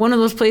 One of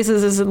those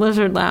places is the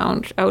Lizard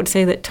Lounge. I would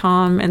say that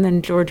Tom and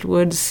then George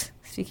Woods,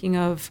 speaking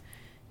of,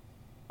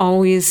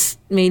 always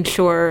made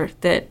sure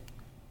that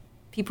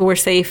people were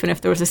safe, and if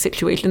there was a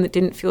situation that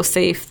didn't feel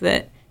safe,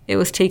 that it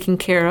was taken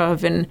care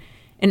of, and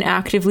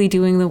actively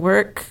doing the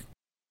work.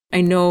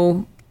 I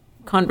know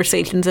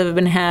conversations that have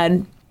been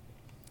had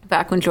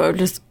back when George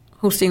was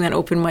hosting that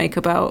open mic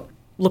about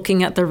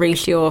looking at the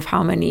ratio of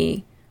how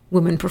many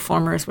women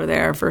performers were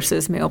there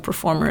versus male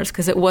performers,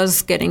 because it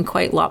was getting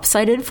quite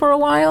lopsided for a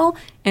while,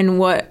 and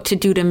what to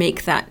do to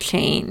make that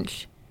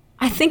change.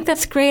 I think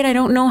that's great. I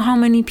don't know how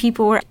many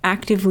people were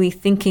actively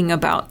thinking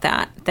about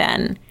that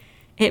then.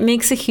 It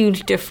makes a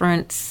huge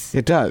difference.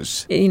 It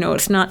does.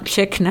 It's not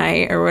chick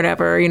night or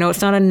whatever.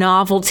 It's not a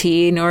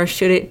novelty, nor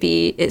should it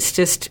be. It's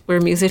just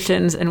we're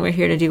musicians and we're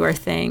here to do our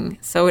thing.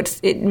 So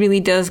it really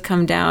does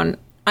come down,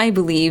 I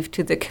believe,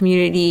 to the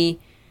community.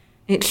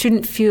 It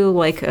shouldn't feel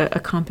like a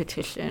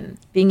competition.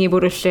 Being able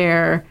to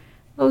share,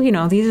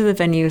 these are the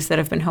venues that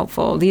have been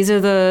helpful. These are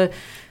the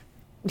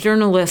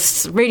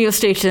journalists, radio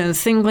stations,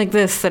 things like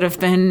this that have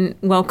been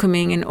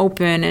welcoming and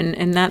open,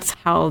 and that's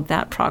how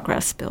that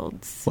progress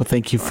builds. Well,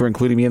 thank you for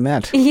including me in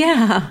that.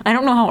 Yeah. I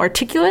don't know how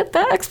articulate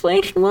that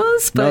explanation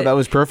was, but... No, that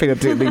was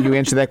perfect. You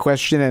answered that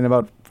question and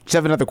about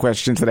 7 other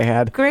questions that I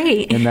had.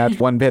 Great. In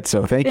that one bit,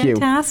 so thank you.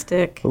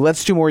 Fantastic.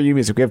 Let's do more U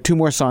music. We have 2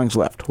 more songs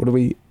left. What are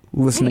we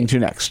listening to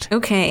next?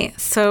 Okay,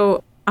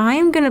 so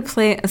I'm going to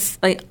play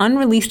an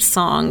unreleased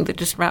song that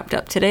just wrapped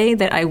up today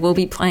that I will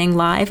be playing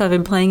live. I've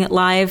been playing it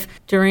live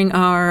during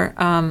our,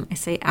 I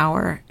say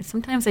hour.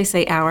 Sometimes I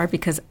say hour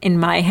because in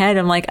my head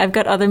I'm like, I've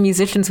got other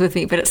musicians with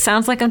me, but it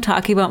sounds like I'm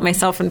talking about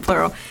myself in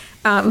plural.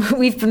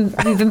 We've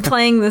been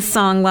playing this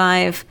song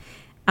live.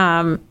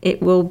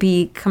 It will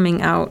be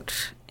coming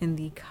out in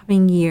the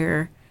coming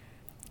year.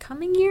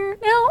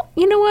 Now,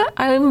 you know what?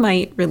 I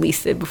might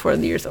release it before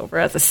the year's over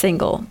as a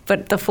single,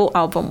 but the full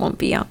album won't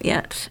be out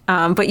yet.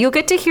 But you'll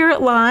get to hear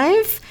it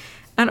live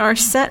at our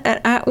set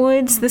at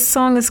Atwood's. This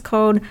song is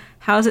called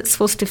How's It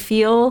Supposed to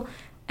Feel?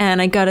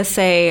 And I gotta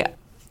say,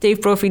 Dave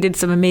Brophy did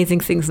some amazing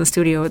things in the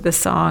studio with this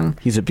song.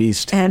 He's a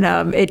beast. And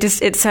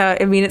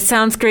it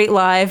sounds great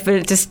live, but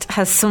it just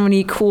has so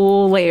many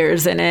cool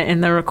layers in it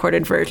in the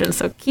recorded version.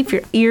 So keep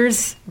your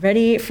ears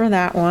ready for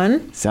that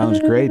one.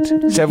 Sounds great.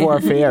 Savoir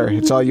faire.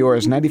 It's all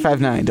yours.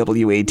 95.9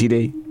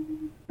 WATD.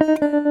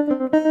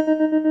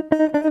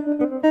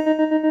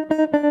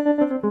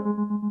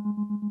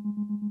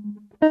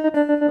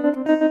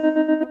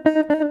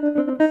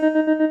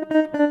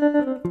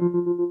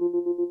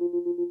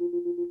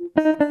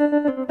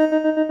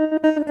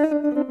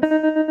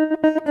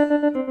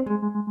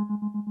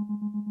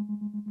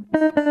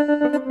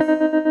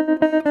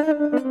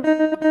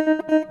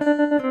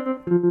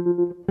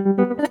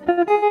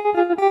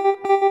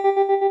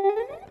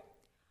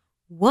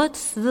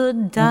 What's the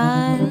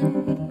diagnosis?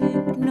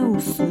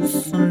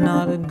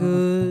 Not a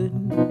good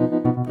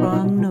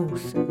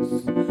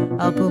prognosis.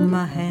 I'll put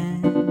my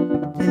hand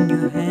in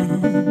your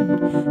hand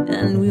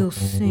and we'll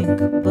sink,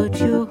 but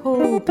your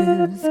hope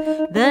is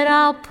that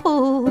I'll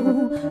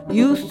pull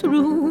you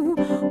through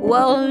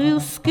while you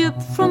skip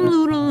from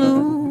loo to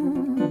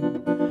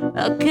loo.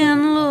 I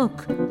can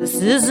look, this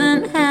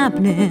isn't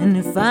happening.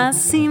 If I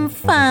seem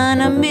fine,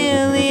 I'm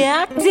merely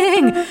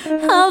acting.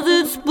 How's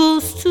it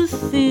supposed to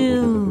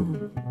feel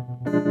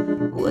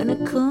when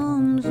it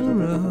comes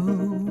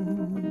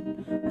around?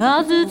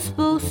 How's it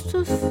supposed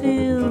to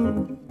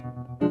feel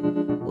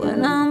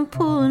when I'm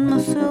pulling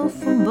myself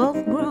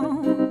above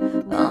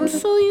ground? I'm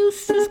so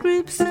used to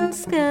scrapes and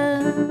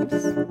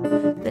scabs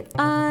that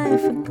I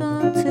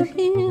forgot to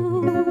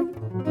heal.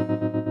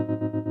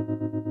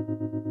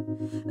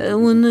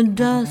 And when the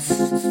dust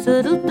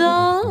settles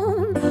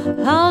down,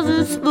 how's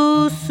it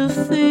supposed to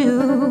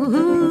feel?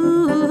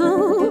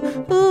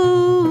 Ooh,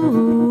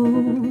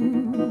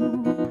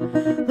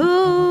 ooh,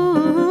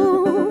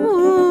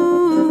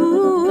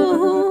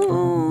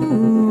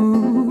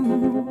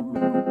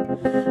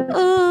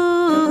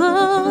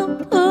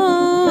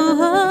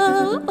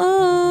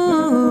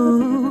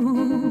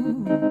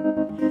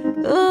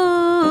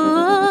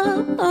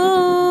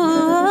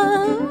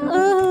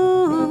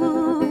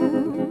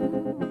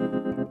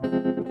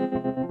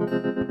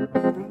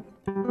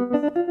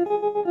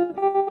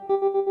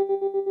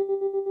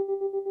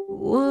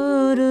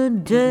 what a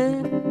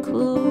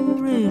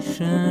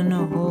declaration,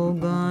 a whole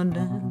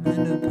goddamn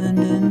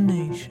independent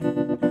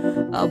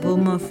nation. I'll put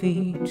my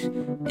feet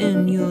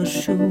in your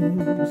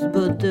shoes,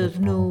 but there's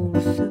no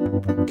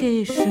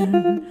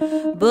reciprocation.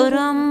 But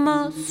I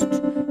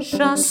must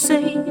chasse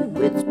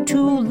with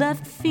 2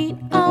 left feet,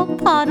 I'll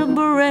pot a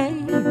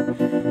beret.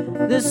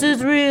 This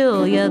is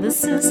real, yeah,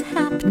 this is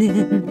happening,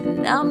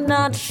 and I'm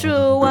not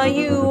sure why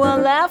you are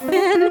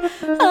laughing.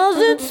 How's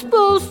it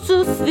supposed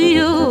to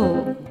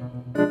feel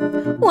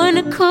when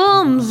it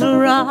comes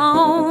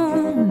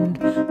around?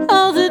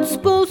 How's it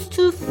supposed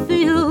to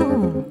feel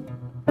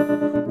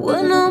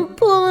when I'm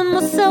pulling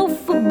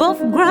myself above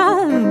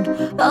ground?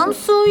 I'm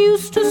so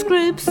used to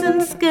scrapes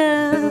and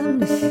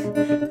scabs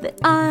that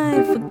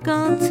I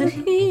forgot to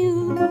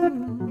heal.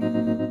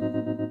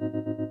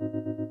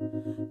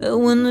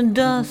 And when the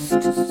dust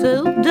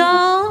settles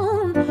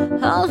down,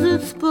 how's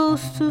it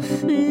supposed to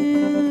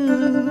feel?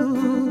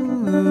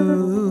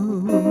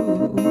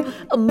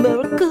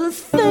 America's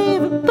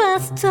favorite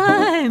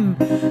pastime,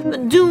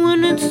 been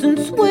doing it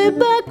since way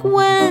back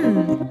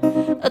when.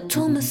 I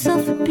told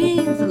myself it'd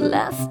be the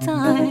last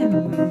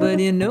time, but but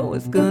you know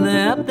it's gonna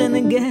happen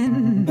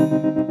again.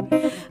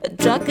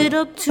 Chalk it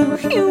up to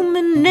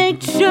human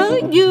nature.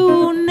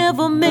 You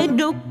never made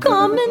no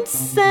common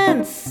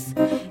sense.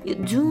 You're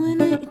doing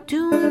it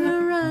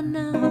right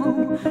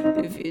now.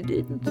 If you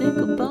didn't think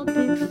about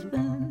the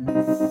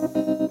expense.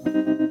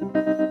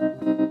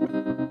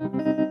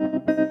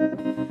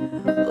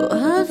 Oh,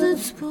 how's it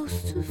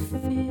supposed to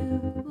feel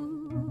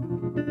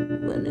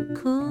when it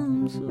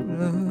comes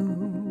around?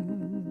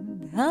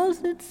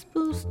 How's it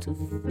supposed to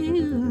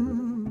feel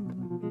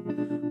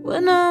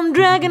when I'm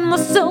dragging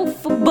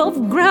myself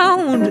above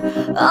ground?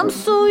 I'm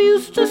so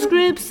used to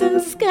scrapes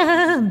and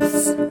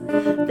scabs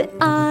that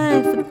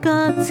I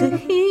forgot to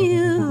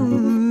heal.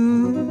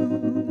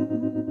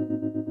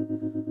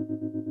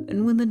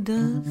 And when the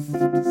dust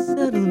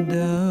settled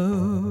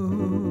down,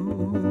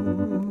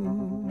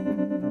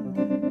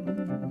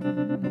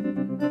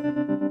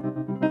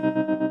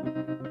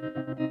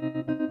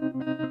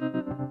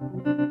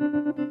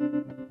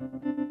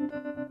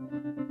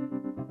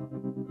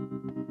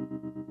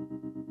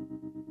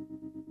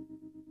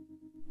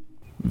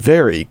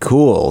 Very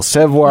cool.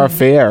 Savoir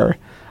Faire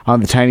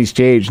on the tiny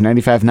stage,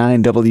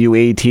 95.9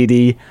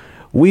 WATD.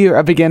 We are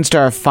up against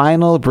our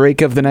final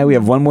break of the night. We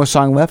have one more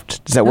song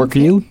left. Does that work for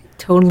you?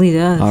 Totally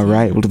does. All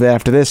right. We'll do that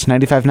after this.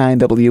 95.9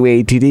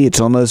 WATD. It's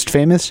Almost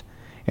Famous,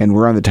 and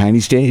we're on the tiny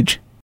stage.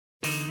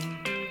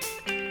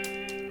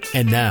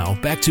 And now,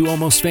 back to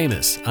Almost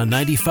Famous on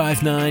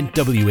 95.9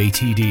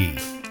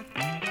 WATD.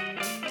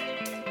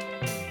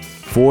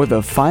 For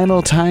the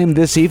final time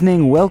this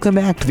evening, welcome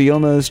back to the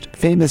Almost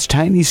Famous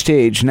Tiny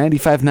Stage,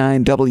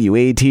 95.9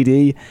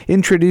 WATD,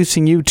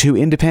 introducing you to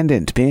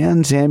independent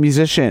bands and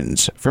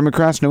musicians from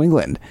across New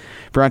England.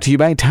 Brought to you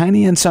by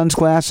Tiny and Sons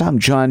Glass, I'm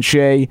John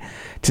Shea.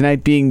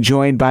 Tonight being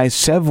joined by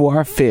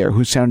Savoir Faire,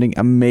 who's sounding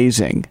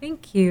amazing.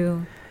 Thank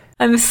you.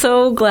 I'm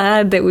so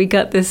glad that we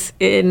got this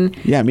in.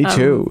 Yeah, me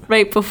too.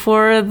 Right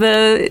before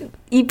the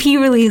EP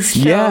release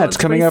show. Yeah, it's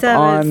coming up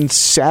on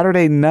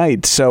Saturday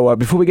night. So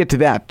before we get to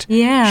that,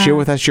 share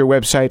with us your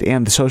website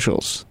and the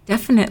socials.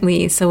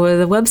 Definitely. So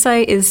the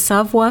website is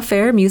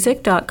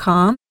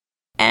savoirfairemusic.com.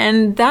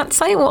 And that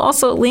site will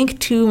also link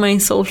to my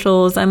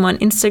socials. I'm on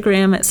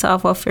Instagram at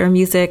Savoir Faire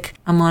Music.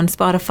 I'm on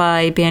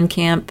Spotify,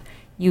 Bandcamp,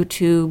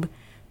 YouTube.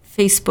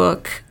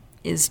 Facebook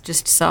is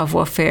just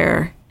Savoir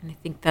Faire. And I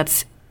think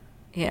that's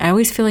it. I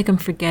always feel like I'm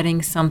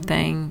forgetting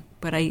something,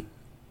 but I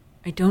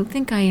don't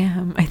think I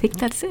am. I think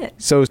that's it.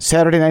 So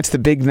Saturday night's the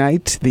big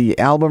night, the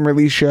album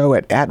release show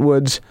at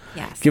Atwood's.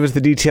 Yes. Give us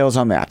the details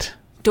on that.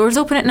 Doors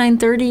open at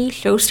 9:30.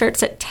 Show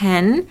starts at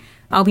 10.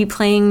 I'll be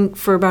playing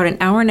for about an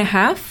hour and a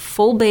half,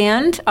 full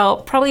band. I'll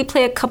probably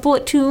play a couple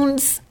of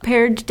tunes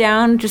pared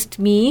down, just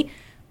me.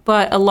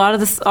 But a lot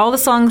of all the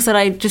songs that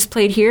I just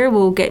played here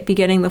will be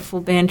getting the full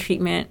band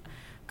treatment.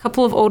 A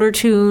couple of older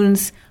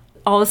tunes,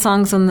 all the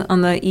songs on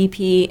the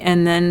EP,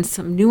 and then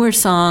some newer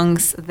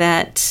songs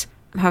that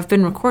have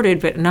been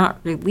recorded but not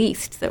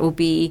released that will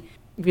be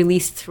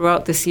released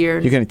throughout this year.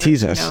 You're going to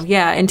tease us.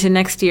 Into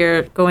next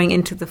year, going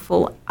into the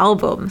full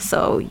album.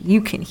 So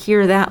you can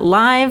hear that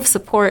live,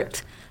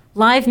 support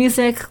live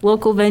music,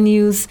 local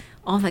venues,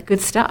 all that good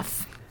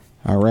stuff.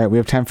 All right, we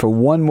have time for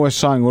one more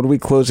song. What are we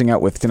closing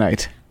out with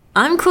tonight?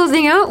 I'm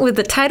closing out with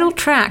the title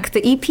track.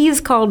 The EP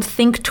is called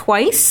Think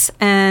Twice,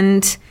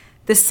 and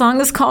this song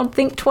is called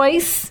Think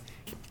Twice.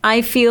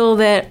 I feel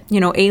that,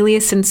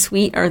 Alias and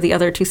Sweet are the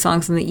other two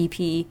songs in the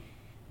EP,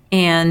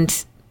 and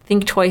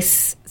Think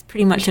Twice is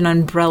pretty much an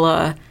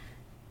umbrella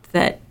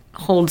that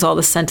holds all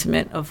the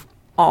sentiment of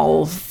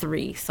all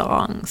three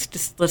songs.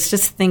 Let's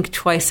just think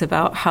twice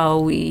about how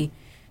we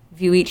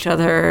view each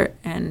other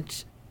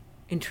and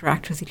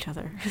interact with each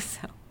other.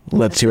 So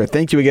let's hear it.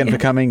 Thank you again for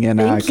coming, and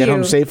get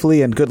home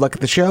safely, and good luck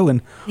at the show,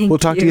 and we'll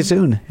talk to you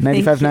soon.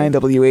 95.9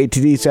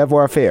 WATD,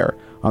 Savoir Faire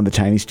on the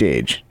tiny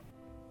stage.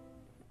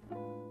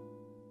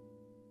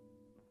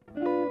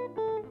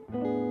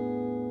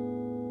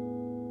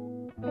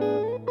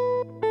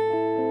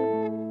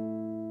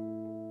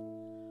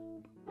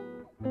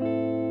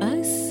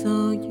 I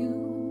saw you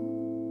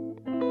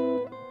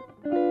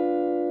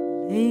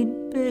laid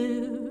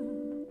bare,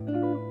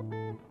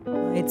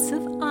 whites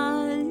of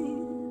eyes,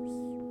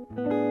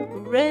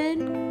 red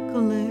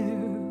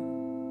glare.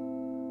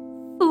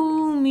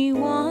 Fool me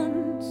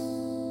once,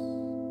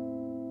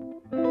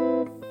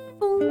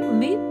 fool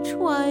me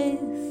twice.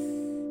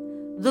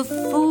 The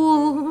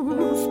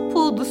fools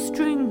pull the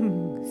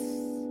strings,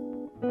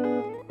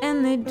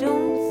 and they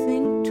don't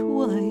think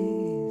twice.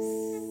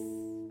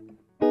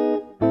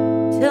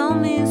 Tell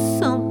me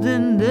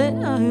something that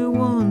I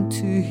want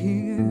to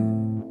hear.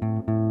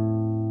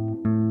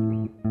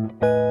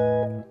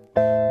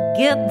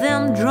 Get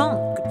them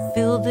drunk and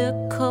fill their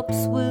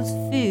cups with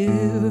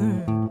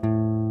fear.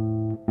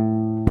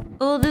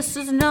 Oh, this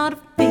is not a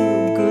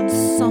feel-good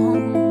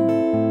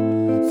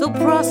song, so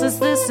process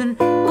this and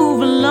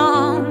move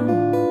along.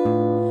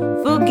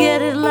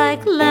 Forget it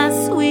like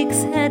last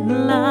week's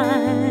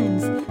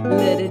headlines.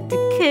 Let it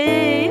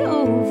decay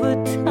over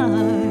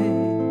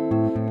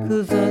time.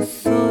 'Cause I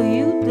saw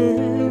you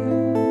there,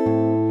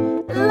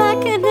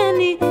 like in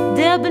any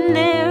day.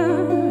 debonair,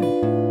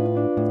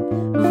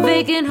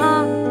 vacant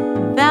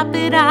heart,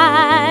 vapid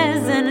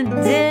eyes, and a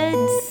dead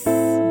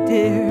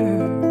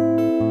stare.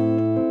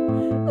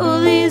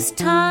 Oh, these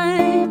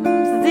times,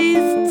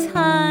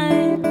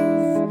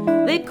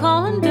 they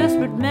call on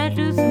desperate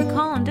measures and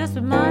call on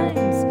desperate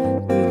minds.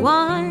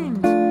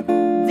 Rewind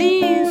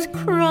these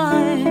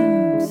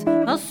crimes,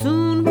 how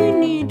soon we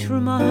need to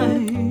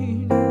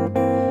remind.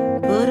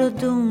 But I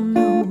don't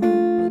know,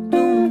 I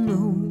don't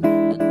know, I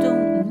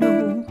don't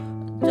know,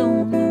 I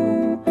don't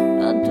know,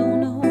 I don't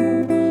know,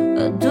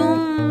 I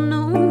don't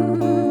know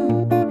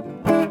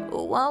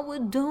why we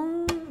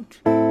don't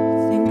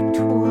think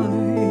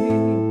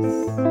twice.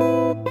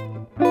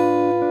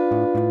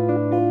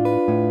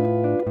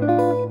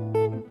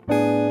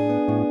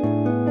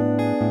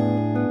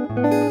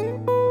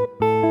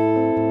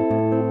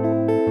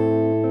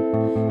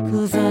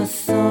 Cause I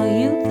saw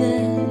you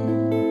there,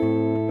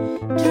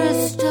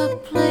 dressed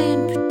up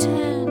playing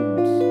pretend.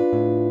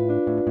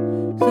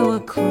 So I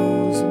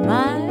closed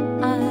my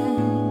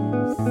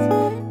eyes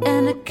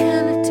and I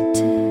counted to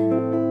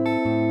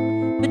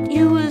 10. But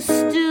you were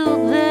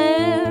still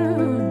there,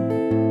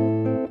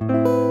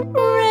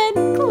 red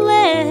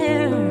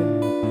glare,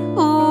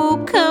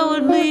 oh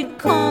cowardly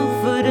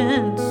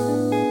confidence,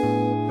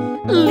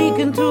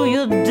 leaking through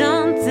your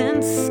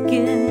dancing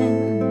skin.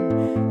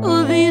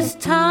 Oh, these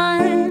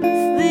times,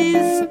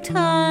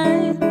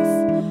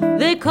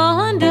 they call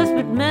on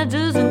desperate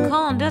measures and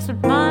call on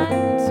desperate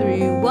minds.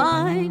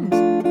 Rewind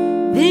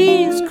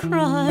these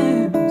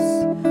crimes,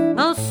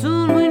 how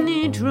soon we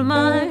need to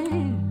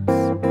remind.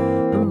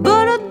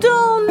 But I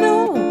don't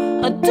know,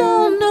 I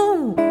don't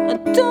know, I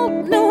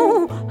don't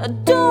know, I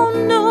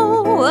don't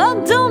know, I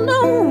don't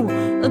know,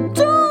 I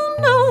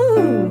don't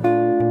know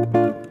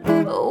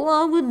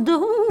why we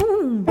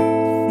don't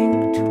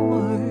think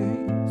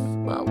twice,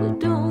 why we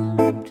don't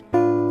think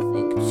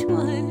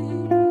twice.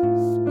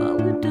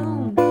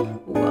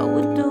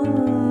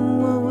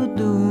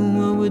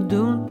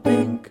 Don't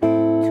think twice.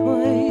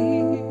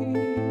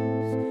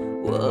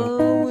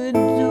 What we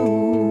do?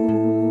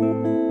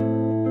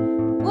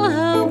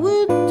 Why we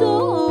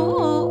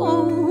don't?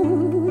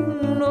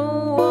 No,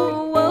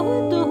 why we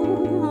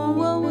don't?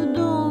 Why we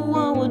don't?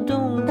 Why we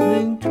don't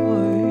think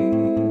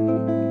twice?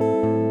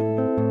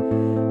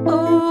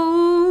 Oh,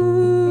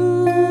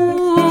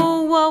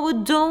 why we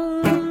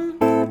don't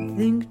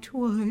think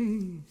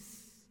twice?